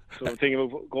 So I'm thinking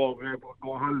about go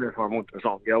on holiday for a month or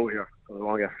something, get out here. So I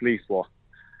want to get fleeced. But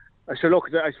I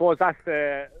suppose that's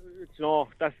the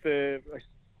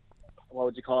what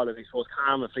would you call it? I suppose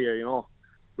karma fear. You know,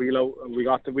 we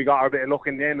got our bit of luck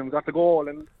in the end, and we got the goal,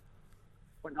 and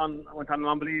went on an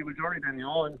unbelievable journey. Then, you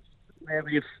know, and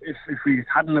maybe if we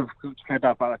hadn't have played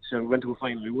that match and went to a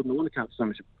final, we wouldn't have won the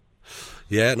championship.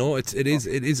 Yeah, no, it is,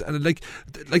 and like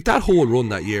that whole run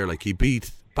that year, like he beat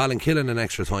Ballinkillen in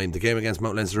extra time. The game against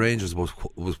Mount Leinster Rangers was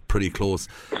pretty close.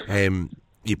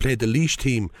 He played the Laois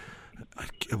team.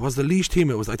 It was the Laois team.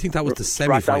 I think that was the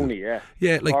semi-final. Yeah,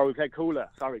 like, or we played Coola.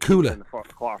 Coola in the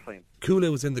quarter final.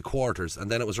 Coola was in the quarters, and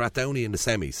then it was Rathdowney in the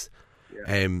semis.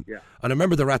 Yeah. And I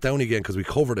remember the Rathdowney game because we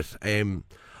covered it. I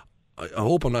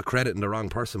hope I'm not crediting the wrong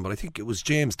person, but I think it was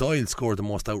James Doyle scored the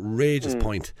most outrageous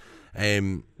point.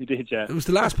 He did, yeah. It was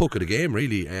the last puck of the game,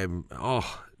 really. If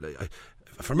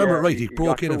I remember right, he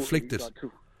broke in and flicked it.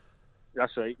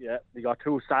 That's right, yeah. He got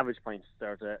 2 savage points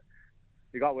there.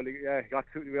 He got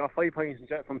 5 points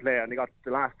from play, and he got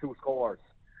the last 2 scores.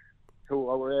 2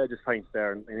 outrageous points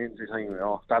there in injury time. You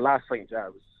know. That last point,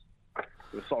 it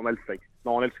was something else. Like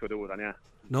no one else could do it, and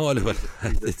no, he's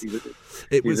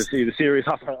a serious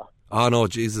offer. Oh no,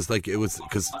 Jesus! Like it was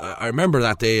because I remember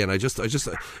that day, and I just,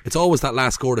 it's always that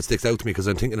last score that sticks out to me because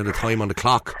I'm thinking of the time on the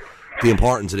clock, the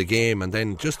importance of the game, and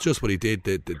then just what he did,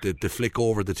 the flick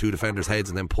over the 2 defenders' heads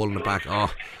and then pulling it back.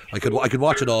 Oh, I could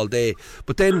watch it all day.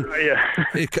 But then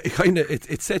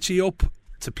it sets you up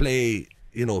to play,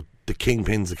 you know, the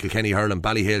kingpins of Kilkenny Hurling,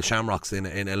 Ballyhale Shamrocks in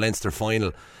a Leinster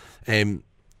final.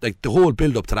 Like the whole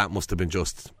build up to that must have been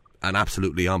just an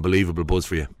absolutely unbelievable buzz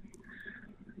for you.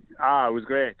 It was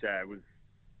great. Yeah, it was.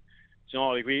 You know,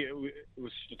 like it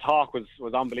was, the talk was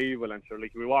unbelievable, and sure,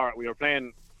 like we were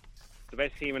playing the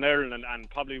best team in Ireland, and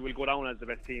probably will go down as the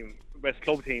best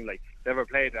club team like ever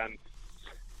played, and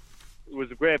it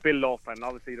was a great build up, and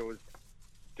obviously there was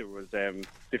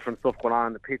different stuff going on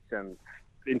in the pitch and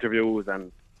interviews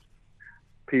and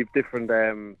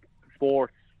different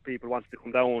sports people wanted to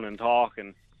come down and talk,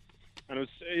 and it was,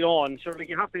 you know, and sure, like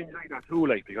you have to enjoy that too,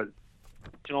 like, because,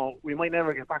 you know, we might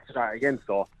never get back to that again.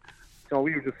 So, you know,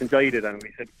 we just enjoyed it, and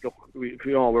we said, look, we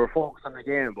were focused on the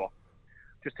game, but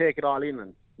just take it all in,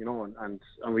 and you know, and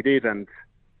we did, and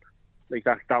like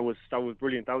that was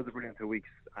brilliant. That was a brilliant 2 weeks,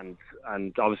 and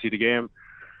obviously the game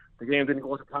didn't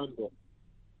go to plan, but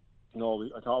you know,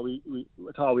 I thought we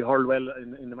hurled well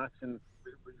in the match, and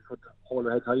we could hold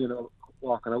our heads high, you know,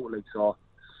 walking out like so.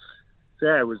 So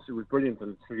yeah, it was brilliant,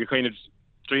 and you kind of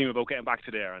dream about getting back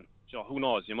to there, and you know, who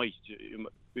knows, you might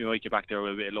get back there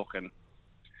with a bit of luck, and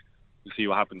we'll see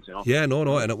what happens, you know. Yeah,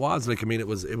 no, and it was like, I mean, it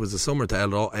was a summer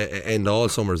to end all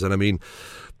summers, and I mean,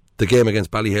 the game against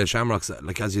Ballyhale Shamrocks,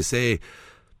 like as you say,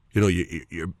 you know,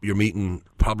 you're meeting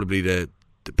probably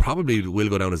probably will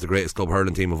go down as the greatest club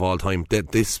hurling team of all time.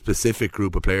 This specific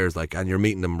group of players, like, and you're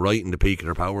meeting them right in the peak of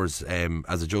their powers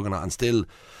as a juggernaut, and still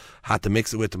had to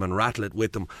mix it with them and rattle it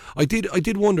with them. I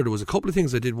did wonder, there was a couple of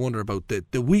things I did wonder about.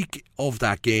 The week of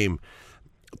that game,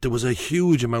 there was a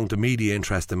huge amount of media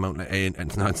interest in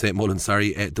St Mullin.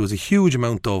 There was a huge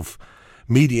amount of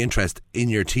media interest in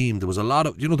your team. There was a lot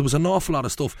of, you know, there was an awful lot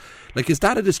of stuff. Like, is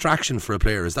that a distraction for a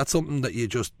player? Is that something that you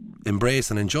just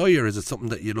embrace and enjoy, or is it something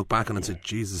that you look back on and say,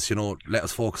 Jesus, you know, let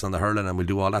us focus on the hurling and we'll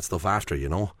do all that stuff after, you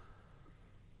know?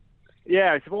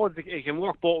 Yeah, I suppose it can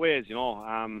work both ways, you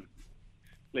know.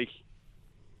 Like,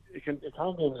 it can be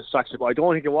a distraction, but I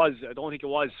don't think it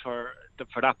was for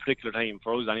that particular time,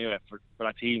 for us anyway, for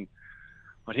that team.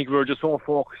 I think we were just so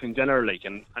focused in general, like,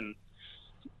 and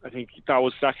I think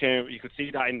that game, you could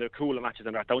see that in the cooler matches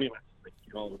and that Downey matches, like,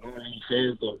 you know, no any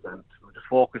phased us, and we were just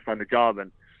focused on the job,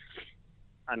 and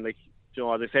like, you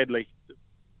know, as I said, like,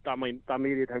 that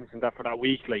media attention that for that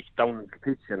week, like, down the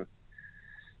pitch, and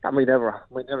that might never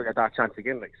get that chance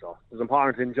again, like, so it's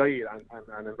important to enjoy it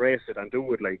and embrace it and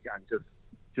do it, like, and just,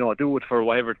 you know, do it for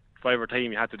whatever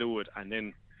time you had to do it, and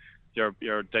then you're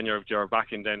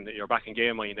back in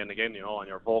game mind then again, you know, and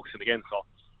you're focusing again. So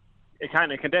it can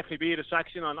definitely be a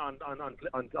distraction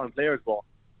on players, but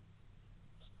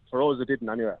for us it didn't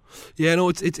anyway. Yeah, no,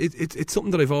 it's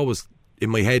something that I've always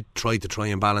in my head tried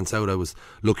and balance out. I was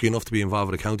lucky enough to be involved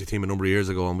with a county team a number of years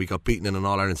ago, and we got beaten in an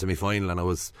All-Ireland semi-final, and I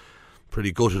was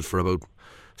pretty gutted for about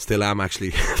Still am,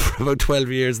 actually. For about 12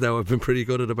 years now, I've been pretty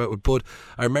good at it. But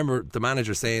I remember the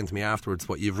manager saying to me afterwards,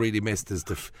 what you've really missed is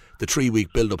the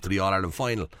 3-week build-up to the All-Ireland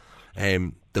final.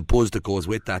 The buzz that goes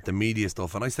with that, the media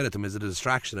stuff. And I said it to him, is it a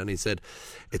distraction? And he said,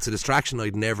 it's a distraction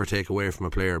I'd never take away from a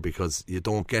player, because you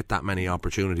don't get that many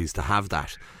opportunities to have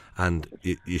that. And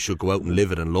you should go out and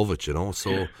live it and love it, you know.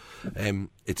 So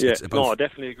it's about... No, I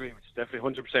definitely agree with you.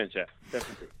 Definitely, 100%, yeah.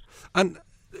 Definitely. And,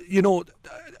 you know,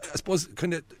 I suppose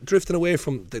kind of drifting away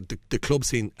from the club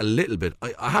scene a little bit,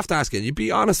 I have to ask you, and you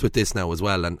be honest with this now as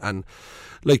well, and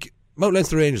like, Mount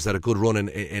Leinster Rangers had a good run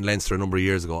in Leinster a number of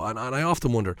years ago, and I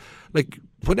often wonder, like,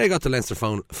 when they got the Leinster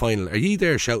final, are you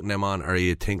there shouting them on, or are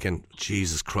you thinking,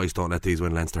 Jesus Christ, don't let these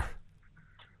win Leinster?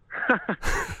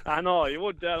 I know, you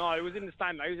would. No, I was in the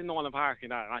stand, I was in Nolan Park in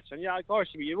that match, and yeah, of course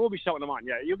you will be shouting them on.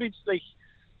 Yeah, you'll be just like,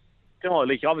 you know,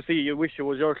 like, obviously you wish it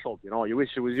was your club, you know, you wish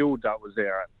it was you that was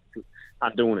there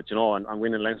and doing it, you know, and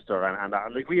winning Leinster, and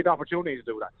like, we had the opportunity to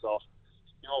do that, so,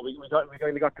 you know, we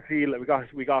kind of got to feel, we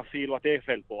got to feel what they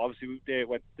felt, but obviously they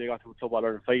got to a Club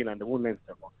All-Ireland final and they won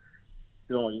Leinster, but,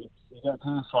 you know, you get a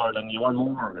pass for it and you want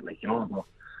more of it, like, you know, but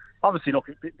obviously, look,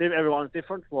 everyone's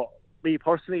different, but me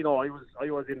personally, you know, I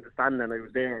was in the stand and I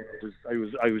was there, I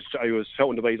was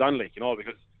shouting the boys on, like, you know,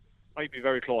 because I'd be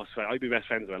very close, I'd be best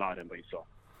friends with a lot of them boys, so.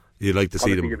 You'd like to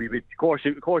see them. Of course,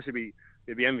 you'd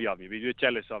be envy of me. You'd be a bit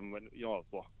jealous of them, you know.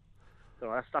 But,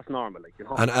 so that's normal, like, you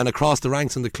know. And across the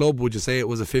ranks in the club, would you say it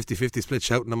was a 50-50 split,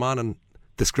 shouting them on and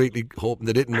discreetly hoping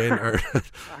they didn't win? Or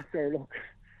okay, look,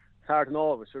 it's hard to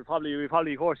know. But sure, of course, you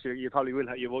probably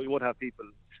will. You would have people,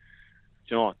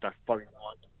 you know, that probably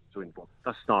want to win. But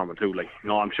that's normal too. Like, you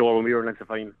know, I'm sure when we were in Leinster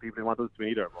final, people didn't want us to win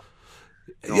either. But,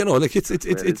 you know, like, it's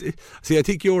see, I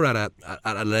think you're at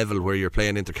a level where you're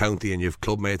playing intercounty and you've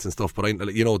club mates and stuff, but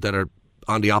you know, that are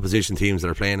on the opposition teams that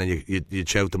are playing, and you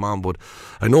shout them on. But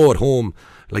I know at home,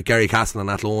 like Gary Castle and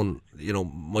Athlone, you know,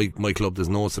 my club, there's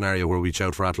no scenario where we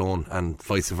shout for Athlone, and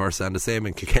vice versa, and the same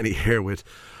in Kilkenny here with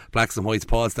Blacks and Whites,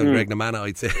 Paulstown, Greg Namana.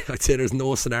 I'd say there's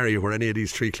no scenario where any of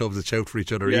these three clubs would shout for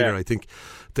each other either. I think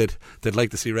they'd like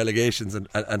to see relegations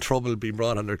and trouble being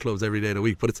brought on their clubs every day of the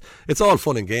week. But it's all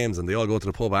fun and games, and they all go to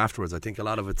the pub afterwards. I think a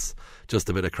lot of it's just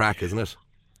a bit of crack, isn't it?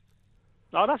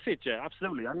 No, that's it, yeah,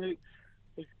 absolutely. I mean,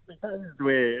 that is the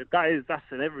way. That's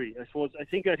in every. I suppose. I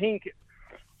think. I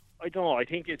don't know. I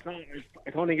think it's not. I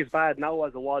don't think it's bad now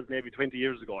as it was maybe 20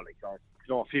 years ago, like, or,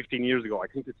 you know, 15 years ago. I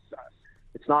think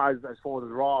it's not as far as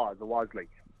raw as it was, like,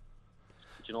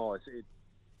 you know.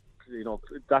 You know,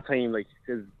 that time, like,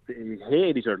 cause they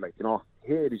hate each other, like, you know,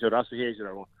 hate each other. That's what hate each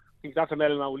other. I think that's a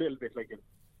mellow now a little bit, like, you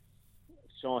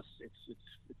know,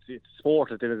 it's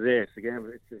sport at the end of the day. It's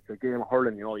a game of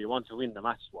hurling, you know. You want to win the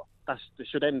match, but it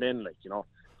should end then, like, you know.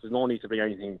 There's no need to bring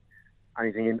anything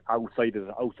in outside of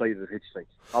the pitch, like.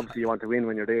 Obviously you want to win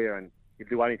when you're there, and you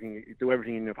do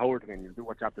everything in your power to win. You do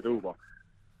what you have to do, but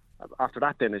after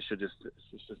that, then it should just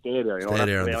stay there, you know. That's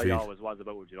the way I always was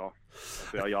about it, you know.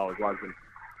 That's the way I always was, and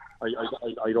I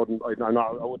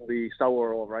wouldn't be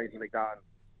sour over anything like that. And,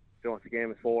 you know, it's a game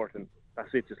of sport, and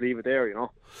that's it. Just leave it there, you know.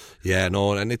 Yeah,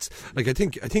 no, and it's like, I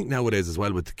think nowadays as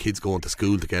well, with the kids going to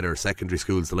school together, secondary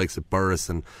schools, the likes of Burris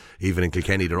and even in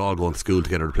Kilkenny, they're all going to school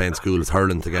together, they're playing schools,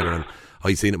 hurling together. And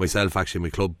I seen it myself, actually.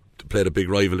 My club played a big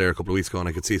rival there a couple of weeks ago, and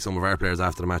I could see some of our players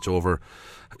after the match over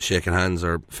shaking hands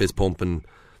or fist pumping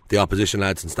the opposition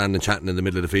lads and standing chatting in the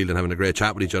middle of the field and having a great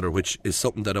chat with each other, which is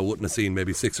something that I wouldn't have seen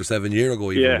maybe 6 or 7 years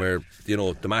ago, even, where, you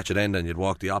know, the match would end and you'd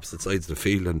walk the opposite sides of the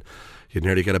field and you'd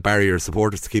nearly get a barrier of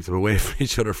supporters to keep them away from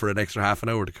each other for an extra half an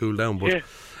hour to cool down. But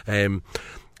I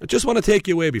just want to take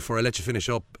you away before I let you finish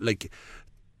up. Like,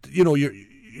 you know, your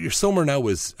summer now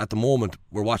is, at the moment,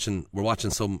 we're watching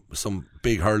some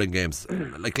big hurling games.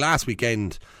 Like last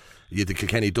weekend, you had the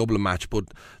Kilkenny Dublin match, but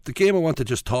the game I want to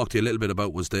just talk to you a little bit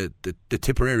about was the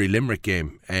Tipperary Limerick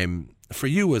game. For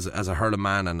you as a hurling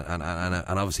man and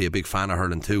obviously a big fan of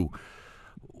hurling too,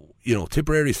 you know,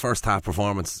 Tipperary's first half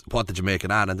performance, what did you make of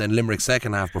that? And then Limerick's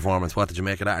second half performance, what did you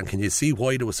make of that? And can you see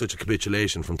why there was such a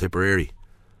capitulation from Tipperary?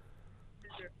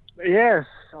 Yes.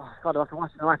 Oh, God, after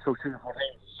watching the match for 2 or 4 times,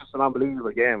 it's just an unbelievable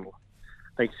game.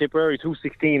 Like, Tipperary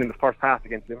 2-16 in the first half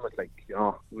against Limerick, like, you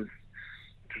know, it was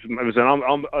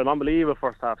an unbelievable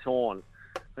first half shown.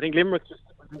 I think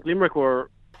Limerick were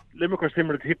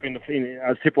similar to Tip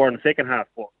as Tip were in the second half,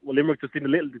 but Limerick just did a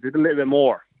little bit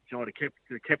more. You know, they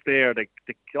kept there. They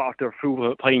got their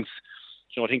few points.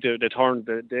 You know, I think they turned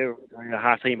their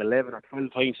half time 11 or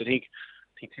 12 points. I think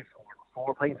Tip scored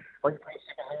 4 points, 5 points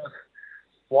second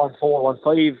half, 1-4,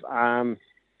 1-5.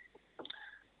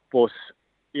 But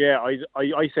yeah,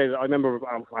 I said, I remember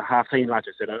a half time match.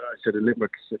 I said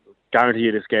Limerick, guarantee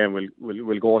you this game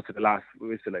will go to the last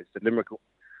whistle. I said Limerick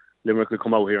Limerick will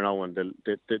come out here now and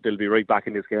they'll be right back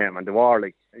in this game. And they were,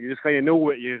 like, you just kind of knew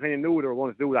it. You kind of knew they were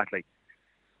going to do that, like.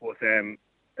 But the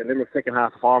Limerick second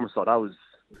half performance, so that was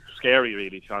scary,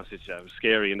 really. To be honest with you, it was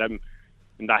scary. And them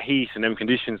in that heat and them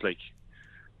conditions, like,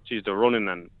 geez, they're running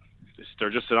and they're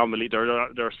just an unbelievable.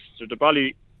 They're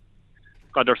probably,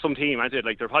 God, they're some team, aren't they?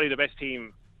 Like, they're probably the best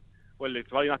team. Well, they're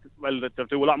probably not. Well, they'll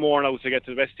do a lot more now to get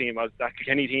to the best team as that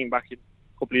Kilkenny team back a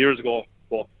couple of years ago.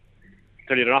 But I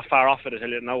tell you, they're not far off it. I tell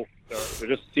you now, they're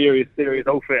just serious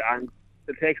outfit, and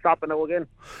they'll take stopping now again.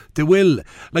 They will.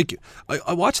 Like,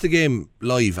 I watched the game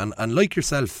live, and like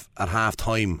yourself at half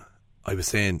time, I was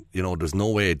saying, there's no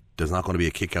way there's not going to be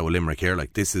a kick out of Limerick here.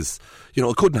 Like, this is,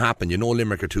 it couldn't happen.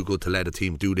 Limerick are too good to let a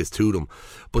team do this to them.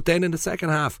 But then in the second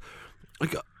half,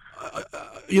 like,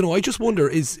 I just wonder,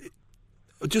 is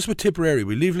just with Tipperary,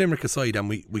 we leave Limerick aside and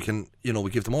we can, we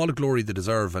give them all the glory they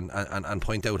deserve and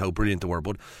point out how brilliant they were.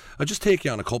 But I'll just take you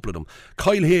on a couple of them.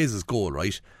 Kyle Hayes' goal,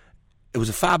 right? It was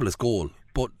a fabulous goal.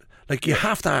 But, like, you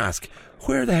have to ask,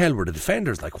 where the hell were the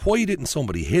defenders? Like, why didn't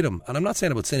somebody hit him? And I'm not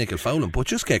saying about cynical fouling, but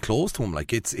just get close to him.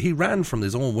 Like, he ran from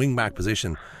his own wing-back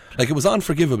position. Like, it was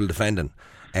unforgivable defending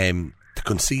to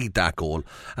concede that goal.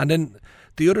 And then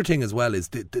the other thing as well is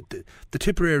the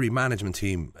Tipperary management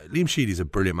team. Liam Sheedy's a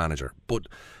brilliant manager, but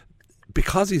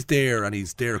because he's there and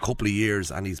he's there a couple of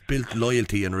years and he's built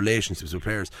loyalty and relationships with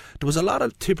players, there was a lot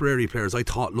of Tipperary players I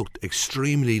thought looked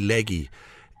extremely leggy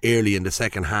early in the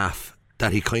second half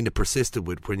that he kind of persisted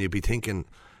with, when you'd be thinking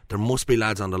there must be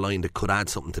lads on the line that could add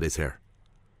something to this here.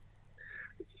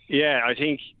 Yeah, I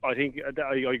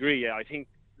agree. Yeah, I think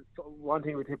one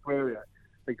thing with Tipperary,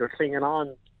 like, they're singing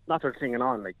on. Not they're singing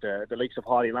on, like the likes of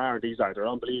Holly Maher and these guys, they're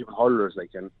unbelievable hurlers, like,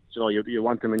 and you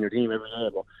want them in your team every day,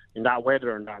 but in that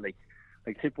weather and that, like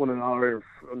Tip won an All-Ireland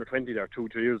under 20 there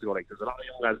 2-3 years ago, like, there's a lot of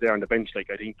young lads there on the bench, like,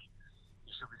 I think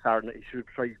he should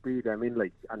try to beat them in,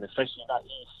 like, and especially in that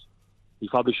heat, he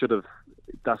probably should have.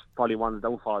 That's probably one of the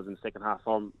downfalls in the second half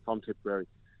from Tipperary.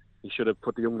 He should have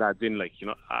put the young lads in, like,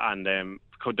 and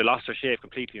they lost their shape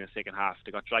completely in the second half.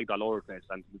 They got dragged all over the place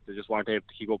and they just weren't able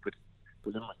to keep up with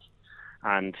Limerick.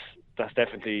 And that's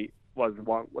definitely was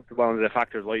one of the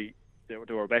factors why they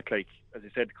were bet. Like, as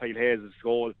I said, Kyle Hayes'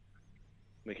 goal,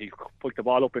 like, he put the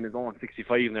ball up in his own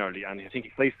 65 nearly, and I think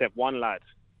he sliced step one lad,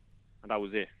 and that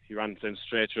was it. He ran them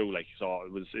straight through, like, so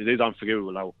it is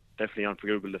unforgivable now, definitely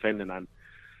unforgivable defending, and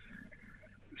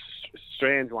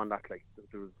strange one that, like,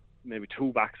 there was maybe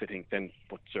two backs, I think, then,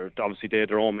 but obviously they had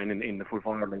their own men in the full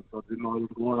forward line, so they didn't know what was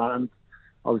going on, and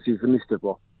obviously he missed it,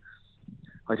 but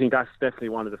I think that's definitely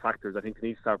one of the factors. I think they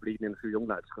need to start bleeding in a few young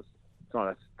lads, because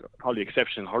that's probably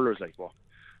exceptional hurlers, like, but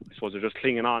I suppose they're just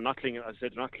clinging on. As I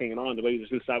said, they're not clinging on the way they're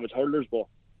still savage hurlers, but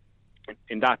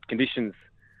in that conditions,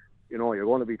 you're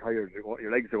going to be tired.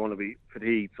 Your legs are going to be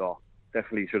fatigued, so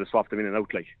definitely should have swapped them in and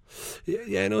out, like.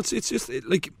 Yeah, no, it's just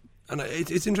like, and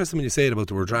it's interesting when you say it about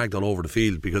they were dragged all over the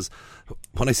field, because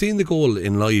when I seen the goal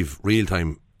in live real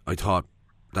time, I thought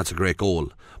that's a great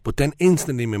goal, but then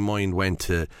instantly my mind went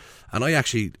to. And I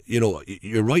actually,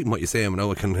 you're right in what you say.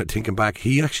 Now I can thinking back,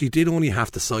 he actually did only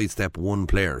have to sidestep one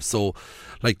player. So,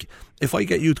 like, if I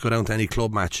get you to go down to any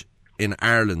club match in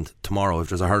Ireland tomorrow, if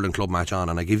there's a hurling club match on,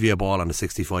 and I give you a ball on the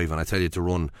 65 and I tell you to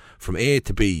run from A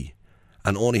to B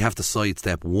and only have to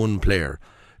sidestep one player,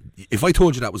 if I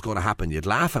told you that was going to happen, you'd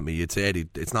laugh at me. You'd say, Eddie,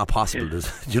 it's not possible.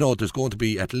 There's going to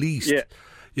be at least,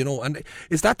 and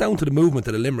is that down to the movement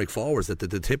of the Limerick forwards that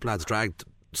the tip lads dragged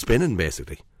spinning,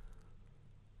 basically?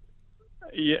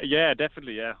 Yeah,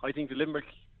 definitely. Yeah, I think the Limerick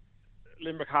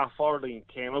half forward line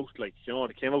came out, like,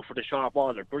 they came out for the sharp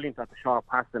ball. They're brilliant at the sharp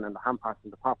passing and the hand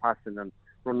passing, the pop passing, and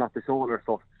running off the shoulder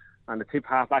stuff. And the tip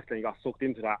half back line got sucked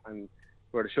into that, and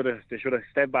where they should have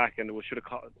stepped back, and where it should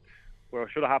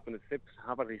have happened is tip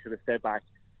half back line should have stepped back.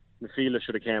 The fielder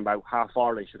should have came back. Half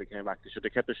forward line should have came back. They should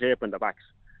have kept their shape in the backs,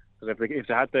 because if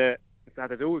they had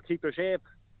to do it, keep their shape,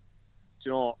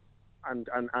 and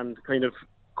kind of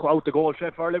go out the goal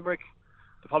straight for Limerick,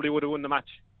 they probably would have won the match.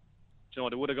 They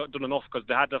would have done enough, because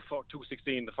they had the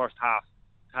 2-16 the first half.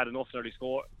 They had enough nearly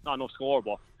score, not enough score,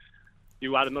 but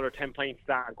you add another 10 points to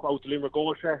that and go out the Limerick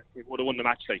goal share, it would have won the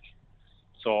match, like.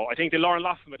 So I think they learn a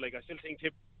lot from it. Like, I still think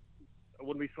Tip, I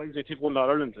wouldn't be surprised if Tip won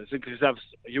All-Ireland. I think they have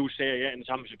a huge say in the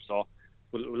championship, so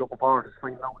we're looking forward to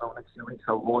finding out now next few weeks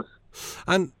how it goes.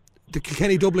 And the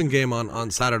Kilkenny Dublin game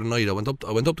on Saturday night, I went up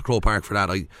to Crow Park for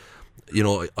that.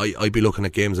 I'd be looking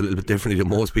at games a little bit differently than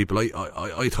most people.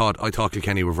 I thought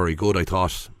Kilkenny were very good. I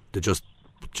thought they just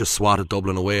swatted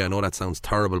Dublin away. I know that sounds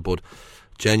terrible, but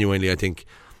genuinely I think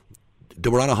they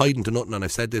were on a hiding to nothing, and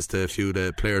I've said this to a few of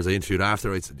the players I interviewed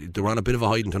after. They were on a bit of a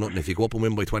hiding to nothing. If you go up and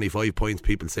win by 25 points,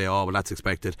 people say, oh, well, that's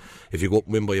expected. If you go up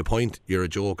and win by a point, you're a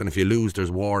joke. And if you lose,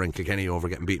 there's war in Kilkenny over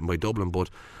getting beaten by Dublin. But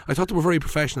I thought they were very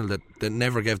professional, that they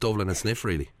never gave Dublin a sniff,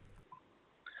 really.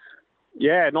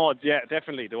 Yeah, no, yeah,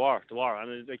 definitely, they were.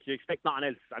 And like, you expect nothing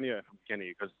else anyway from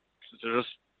Kilkenny, because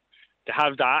they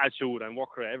have that attitude and work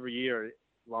every year.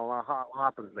 Well, what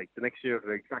happens? Like, the next year,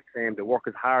 the exact same. They work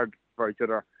as hard for each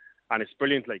other, and it's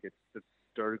brilliant. Like,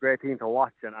 they're a great team to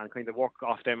watch and kind of work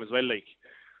off them as well. Like,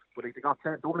 but like, they got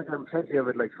Dublin got plenty of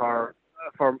it, like, for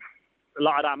a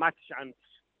lot of that match. And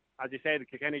as you said,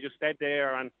 Kilkenny just stayed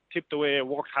there and tipped away,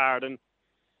 worked hard, and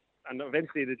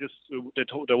eventually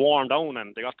they warmed down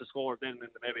and they got the score then in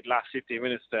maybe the last 15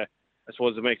 minutes to, I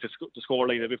suppose, to make the score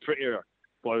line a bit prettier.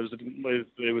 But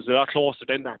it was a lot closer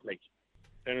than that. Like,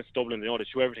 then it's Dublin, they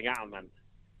threw everything at them, and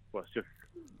well, it's just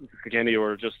Kilkenny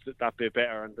were just that bit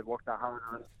better, and they worked that hard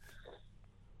on it.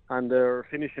 And they're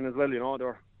finishing as well, I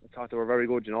thought they were very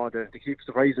good, They keep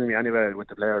surprising me anyway with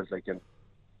the players, like, and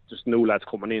just new lads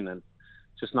coming in, and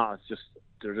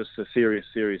they're just a serious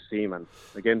team. And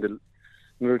again,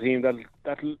 another team that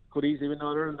could easily win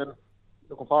another, and then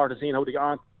looking forward to seeing how they get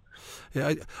on.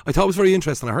 Yeah, I thought it was very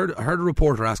interesting. I heard a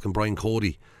reporter asking Brian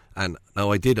Cody, and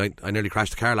now I nearly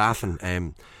crashed the car laughing.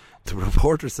 The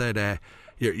reporter said,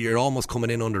 you're almost coming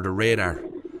in under the radar,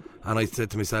 and I said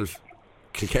to myself,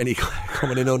 Kilkenny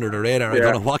coming in under the radar. Yeah. I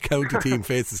don't know what county team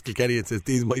faces Kilkenny and says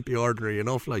these might be ordinary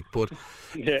enough, like, but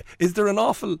yeah. Is there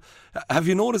have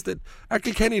you noticed that at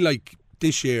Kilkenny, like,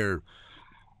 this year,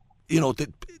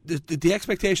 the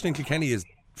expectation in Kilkenny is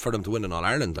for them to win in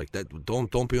All-Ireland, like that.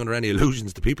 Don't be under any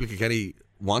illusions. The people in Kilkenny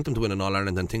want them to win in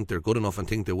All-Ireland and think they're good enough and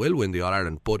think they will win the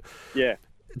All-Ireland, but yeah,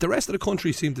 the rest of the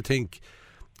country seem to think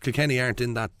Kilkenny aren't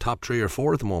in that top 3 or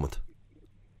 4 at the moment.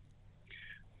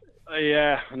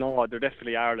 Yeah, no, they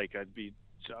definitely are. Like, I don't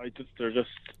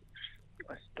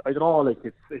know. Like,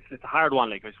 it's a hard one.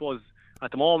 Like, I suppose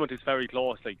at the moment it's very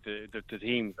close. Like, the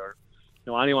teams are,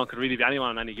 anyone could really be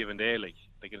anyone on any given day. Like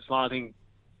in a small thing,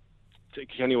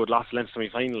 Kilkenny would lost Leinster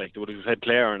semi-final. Like, they would have had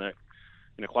Cleere in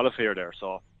a qualifier there.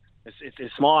 So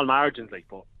it's small margins. Like,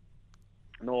 but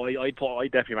no, I'd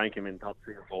definitely rank him in top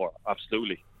 3 or 4.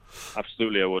 Absolutely,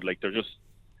 I would. Like, they're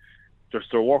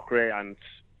their work rate, and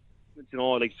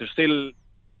like, they're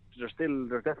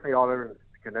definitely all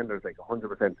contenders, like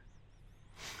 100%.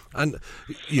 And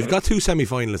you've got 2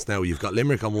 semi-finalists now. You've got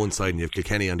Limerick on one side and you've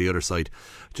Kilkenny on the other side.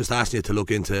 Just asking you to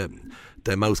look into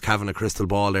the Mouse Kavanagh crystal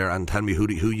ball there and tell me who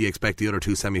you expect the other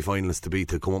 2 semi-finalists to be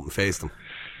to come up and face them.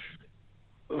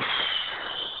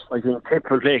 I think Tip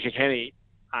will play Kilkenny,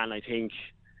 and I think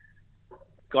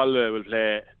Galway will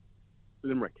play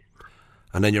Limerick.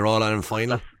 And then you're all on in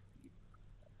final?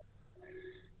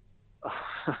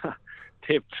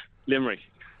 Tip Limerick.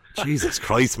 Jesus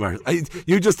Christ, Mark!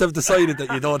 You just have decided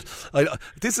that you don't.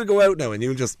 This will go out now, and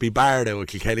you'll just be barred out with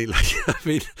Kilkenny. Like, I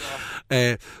mean,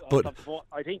 but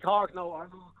I think Cork now. I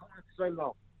know Cork as well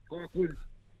now.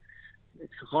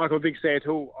 Cork will big say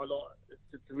too. Although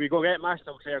we go get matched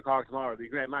out Cleere Cork tomorrow, it'll be a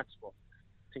great match. But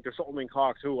I think there's something in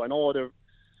Cork too. I know they're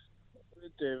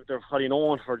probably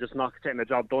known for just not getting the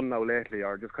job done now lately,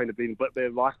 or just kind of being a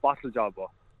last bottle job. But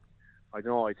I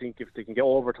don't know. I think if they can get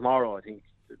over tomorrow, I think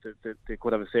they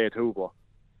could have a say too. But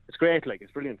it's great. Like,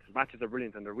 it's brilliant. The matches are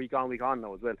brilliant, and they're week on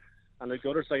now as well. And like the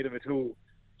other side of it too,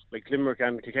 like Limerick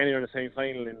and Kilkenny are in the same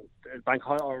final in Bank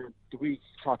or the week,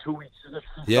 2 weeks. Is it?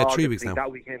 Yeah, 3 weeks now.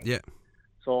 That weekend. Yeah.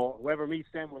 So whoever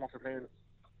meets them will have to play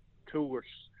 2, which,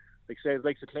 like, say,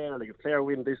 like the Cleere. Like, if Cleere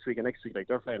win this week and next week, like,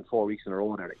 they're playing 4 weeks in a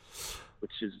row there, like,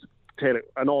 which is,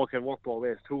 I know it can work both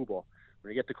ways too, but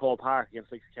when you get to Cole Park against,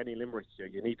 like, Kenny and Limerick,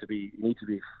 you need to be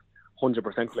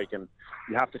 100%, like, and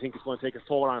you have to think it's going to take a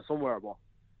toll on somewhere, but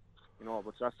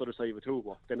but that's the other side of it too.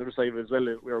 But then the other side of it as well,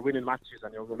 we're winning matches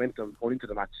and your momentum going into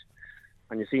the match,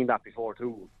 and you've seen that before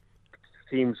too.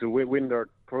 Teams who win their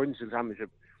provincial championship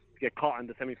get caught in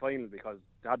the semi-final because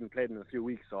they hadn't played in a few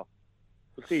weeks. So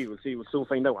we'll see. We'll soon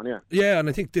find out. Yeah, and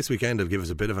I think this weekend will give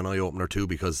us a bit of an eye opener too,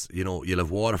 because you'll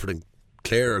have Waterford and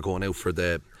Cleere are going out for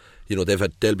the.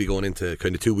 They'll be going into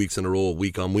kind of 2 weeks in a row,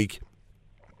 week on week.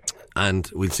 And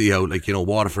we'll see how,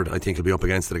 Waterford, I think, will be up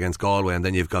against Galway, and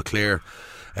then you've got Cleere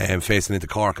facing into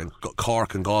Cork, and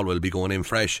Cork and Galway will be going in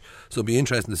fresh. So it'll be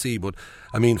interesting to see. But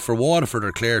I mean, for Waterford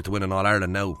or Cleere to win in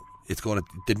All-Ireland now,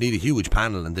 they'd need a huge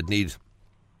panel, and they'd need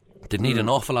an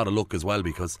awful lot of luck as well,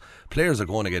 because players are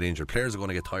going to get injured, players are going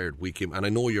to get tired week in. And I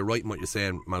know you're right in what you're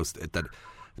saying, Mouse, that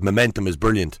momentum is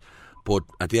brilliant, but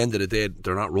at the end of the day,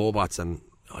 they're not robots, and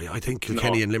I think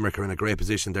Kilkenny and Limerick are in a great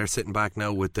position. They're sitting back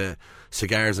now with the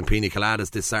cigars and pina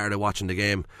coladas this Saturday watching the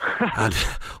game and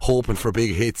hoping for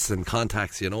big hits and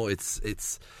contacts.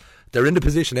 It's they're in the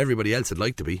position everybody else would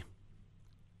like to be.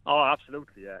 Oh,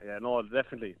 absolutely, yeah, no,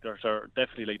 definitely. They're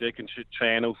definitely, like, they can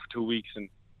train out for 2 weeks and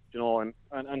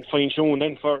fine tune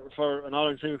then for an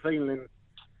All-Ireland semi-final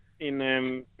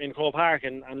in Croke Park,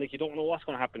 and like, you don't know what's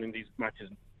going to happen in these matches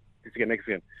this again next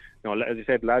game. As you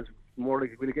said, lads more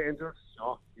likely to get injured.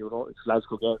 It's lads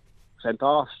could get sent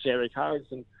off, share cards,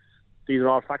 and these are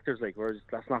all factors. Like, whereas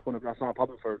that's not a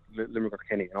problem for Limerick or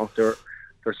Kenny. They're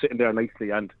sitting there nicely,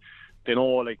 and they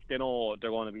know they're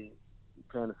going to be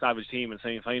playing a savage team in the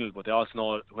semi-final, but they also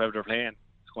know whoever they're playing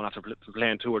is going to have to be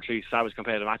playing 2 or 3 savage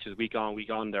competitive matches week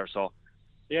on there. So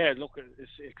yeah, look,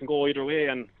 it can go either way,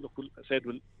 and look, I said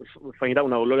we'll find out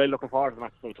now. Looking forward to the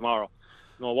match tomorrow.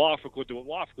 Waterford could do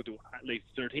at least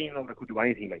 13. They could do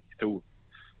anything, like, too.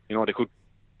 They could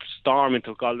storm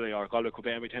into Galway, or Galway could be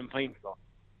every 10 points. So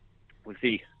we'll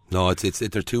see. No,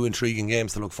 they're 2 intriguing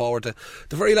games to look forward to.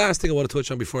 The very last thing I want to touch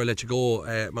on before I let you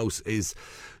go, Mouse, is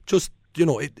just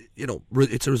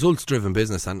it's a results-driven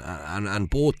business, and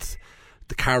both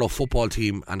the Carlow football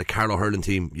team and the Carlow hurling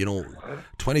team,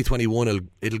 2021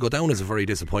 it'll go down as a very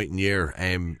disappointing year.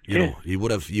 You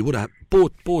would have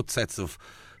both sets of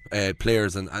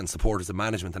players and supporters and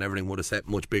management and everything would have set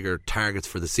much bigger targets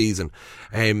for the season.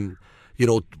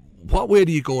 What way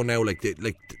do you go now? Like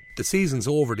the season's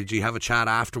over. Did you have a chat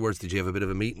afterwards? Did you have a bit of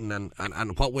a meeting?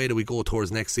 And what way do we go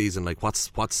towards next season? Like, what's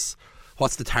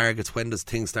the targets? When does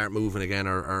things start moving again?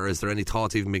 Or is there any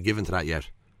thought even been given to that yet?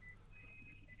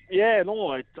 Yeah,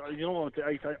 no, I know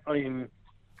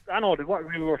that what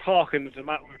we were talking to the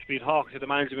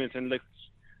management, and like,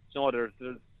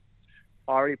 there's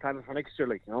already planning for next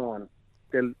year, and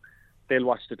they'll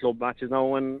watch the club matches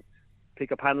now and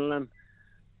pick a panel. And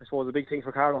I suppose the big thing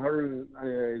for Carlow hurling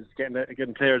is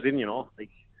getting players in.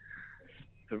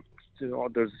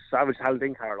 There's savage talent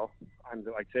in Carlow, and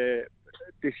I'd say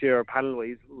this year panel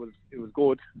wise it was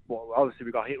good, but obviously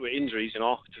we got hit with injuries.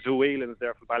 The 2 Whelans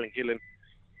there for Ballinkillen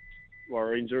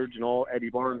were injured. Eddie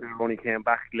Byrne there only came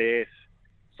back late,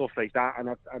 stuff like that, and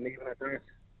even at that,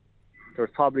 there's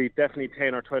probably definitely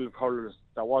 10 or 12 hurlers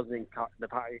that wasn't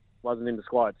in the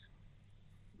squad,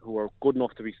 who were good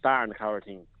enough to be starting the Carlow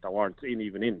team, that weren't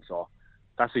even in. So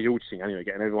that's a huge thing anyway,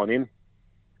 getting everyone in.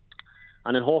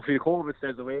 And then hopefully the COVID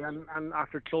stays away, and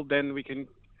after club then we can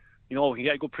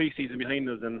get a good pre-season behind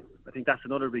us, and I think that's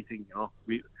another big thing.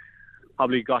 We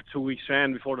probably got 2 weeks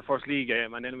train before the first league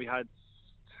game, and then we had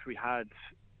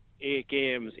 8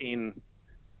 games in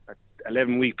an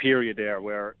 11-week period there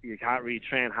where you can't really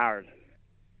train hard.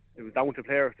 It was down to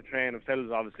players to train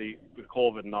themselves, obviously, with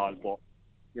COVID and all, but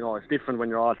it's different when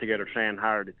you're all together training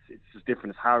hard. It's just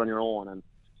different. It's hard on your own, and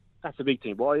that's a big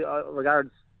thing. But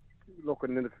regards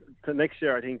looking into next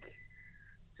year, I think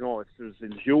there's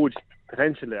huge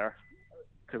potential there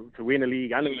to win a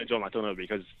league and a John McDonald,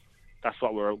 because that's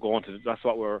what we're going to. That's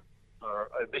what our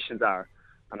ambitions are,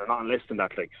 and they're not less than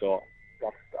that. So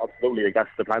that's absolutely, that's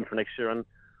the plan for next year, and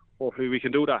hopefully we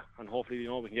can do that, and hopefully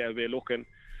we can get a bit of luck and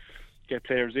get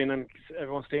players in, and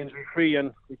everyone stay injury-free,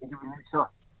 and we can give it a right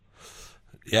shot.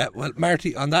 Yeah, well,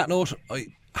 Marty, on that note, I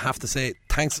have to say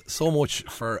thanks so much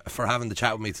for having the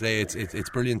chat with me today. It's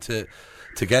brilliant to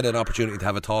get an opportunity to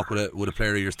have a talk with a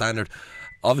player of your standard.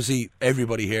 Obviously,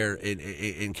 everybody here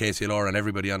in KCLR and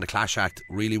everybody on the Clash Act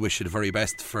really wish you the very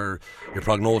best for your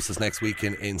prognosis next week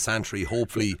in Santry.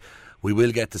 Hopefully we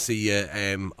will get to see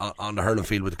you on the hurling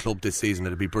field with the club this season.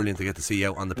 It'll be brilliant to get to see you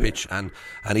out on the pitch, and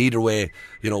either way,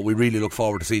 we really look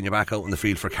forward to seeing you back out on the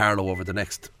field for Carlow over the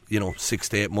next 6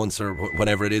 to 8 months or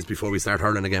whenever it is before we start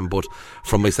hurling again. But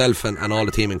from myself and all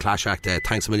the team in Clash Act,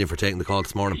 thanks a million for taking the call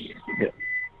this morning. Yeah.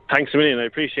 Thanks a million, I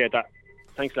appreciate that.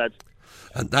 Thanks, lads.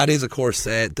 And that is, of course,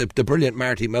 the brilliant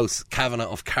Marty Mouse Kavanagh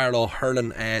of Carlow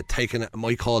Hurling taking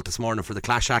my call this morning for the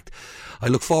Clash Act. I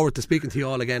look forward to speaking to you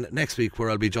all again next week, where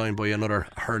I'll be joined by another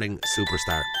hurling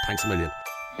superstar. Thanks a million.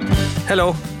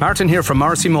 Hello, Martin here from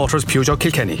Morrissey Motors Peugeot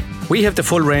Kilkenny. We have the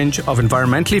full range of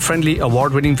environmentally friendly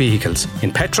award-winning vehicles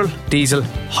in petrol, diesel,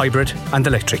 hybrid and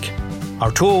electric.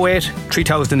 Our 208,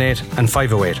 3008 and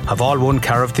 508 have all won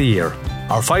Car of the Year.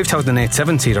 Our 5008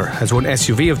 7-seater has won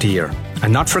SUV of the Year.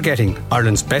 And not forgetting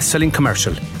Ireland's best-selling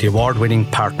commercial, the award-winning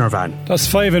Partner van. That's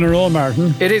 5 in a row,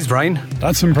 Martin. It is, Brian.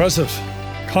 That's impressive.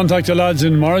 Contact the lads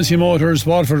in Morrissey Motors,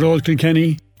 Waterford Road,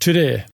 Kilkenny today.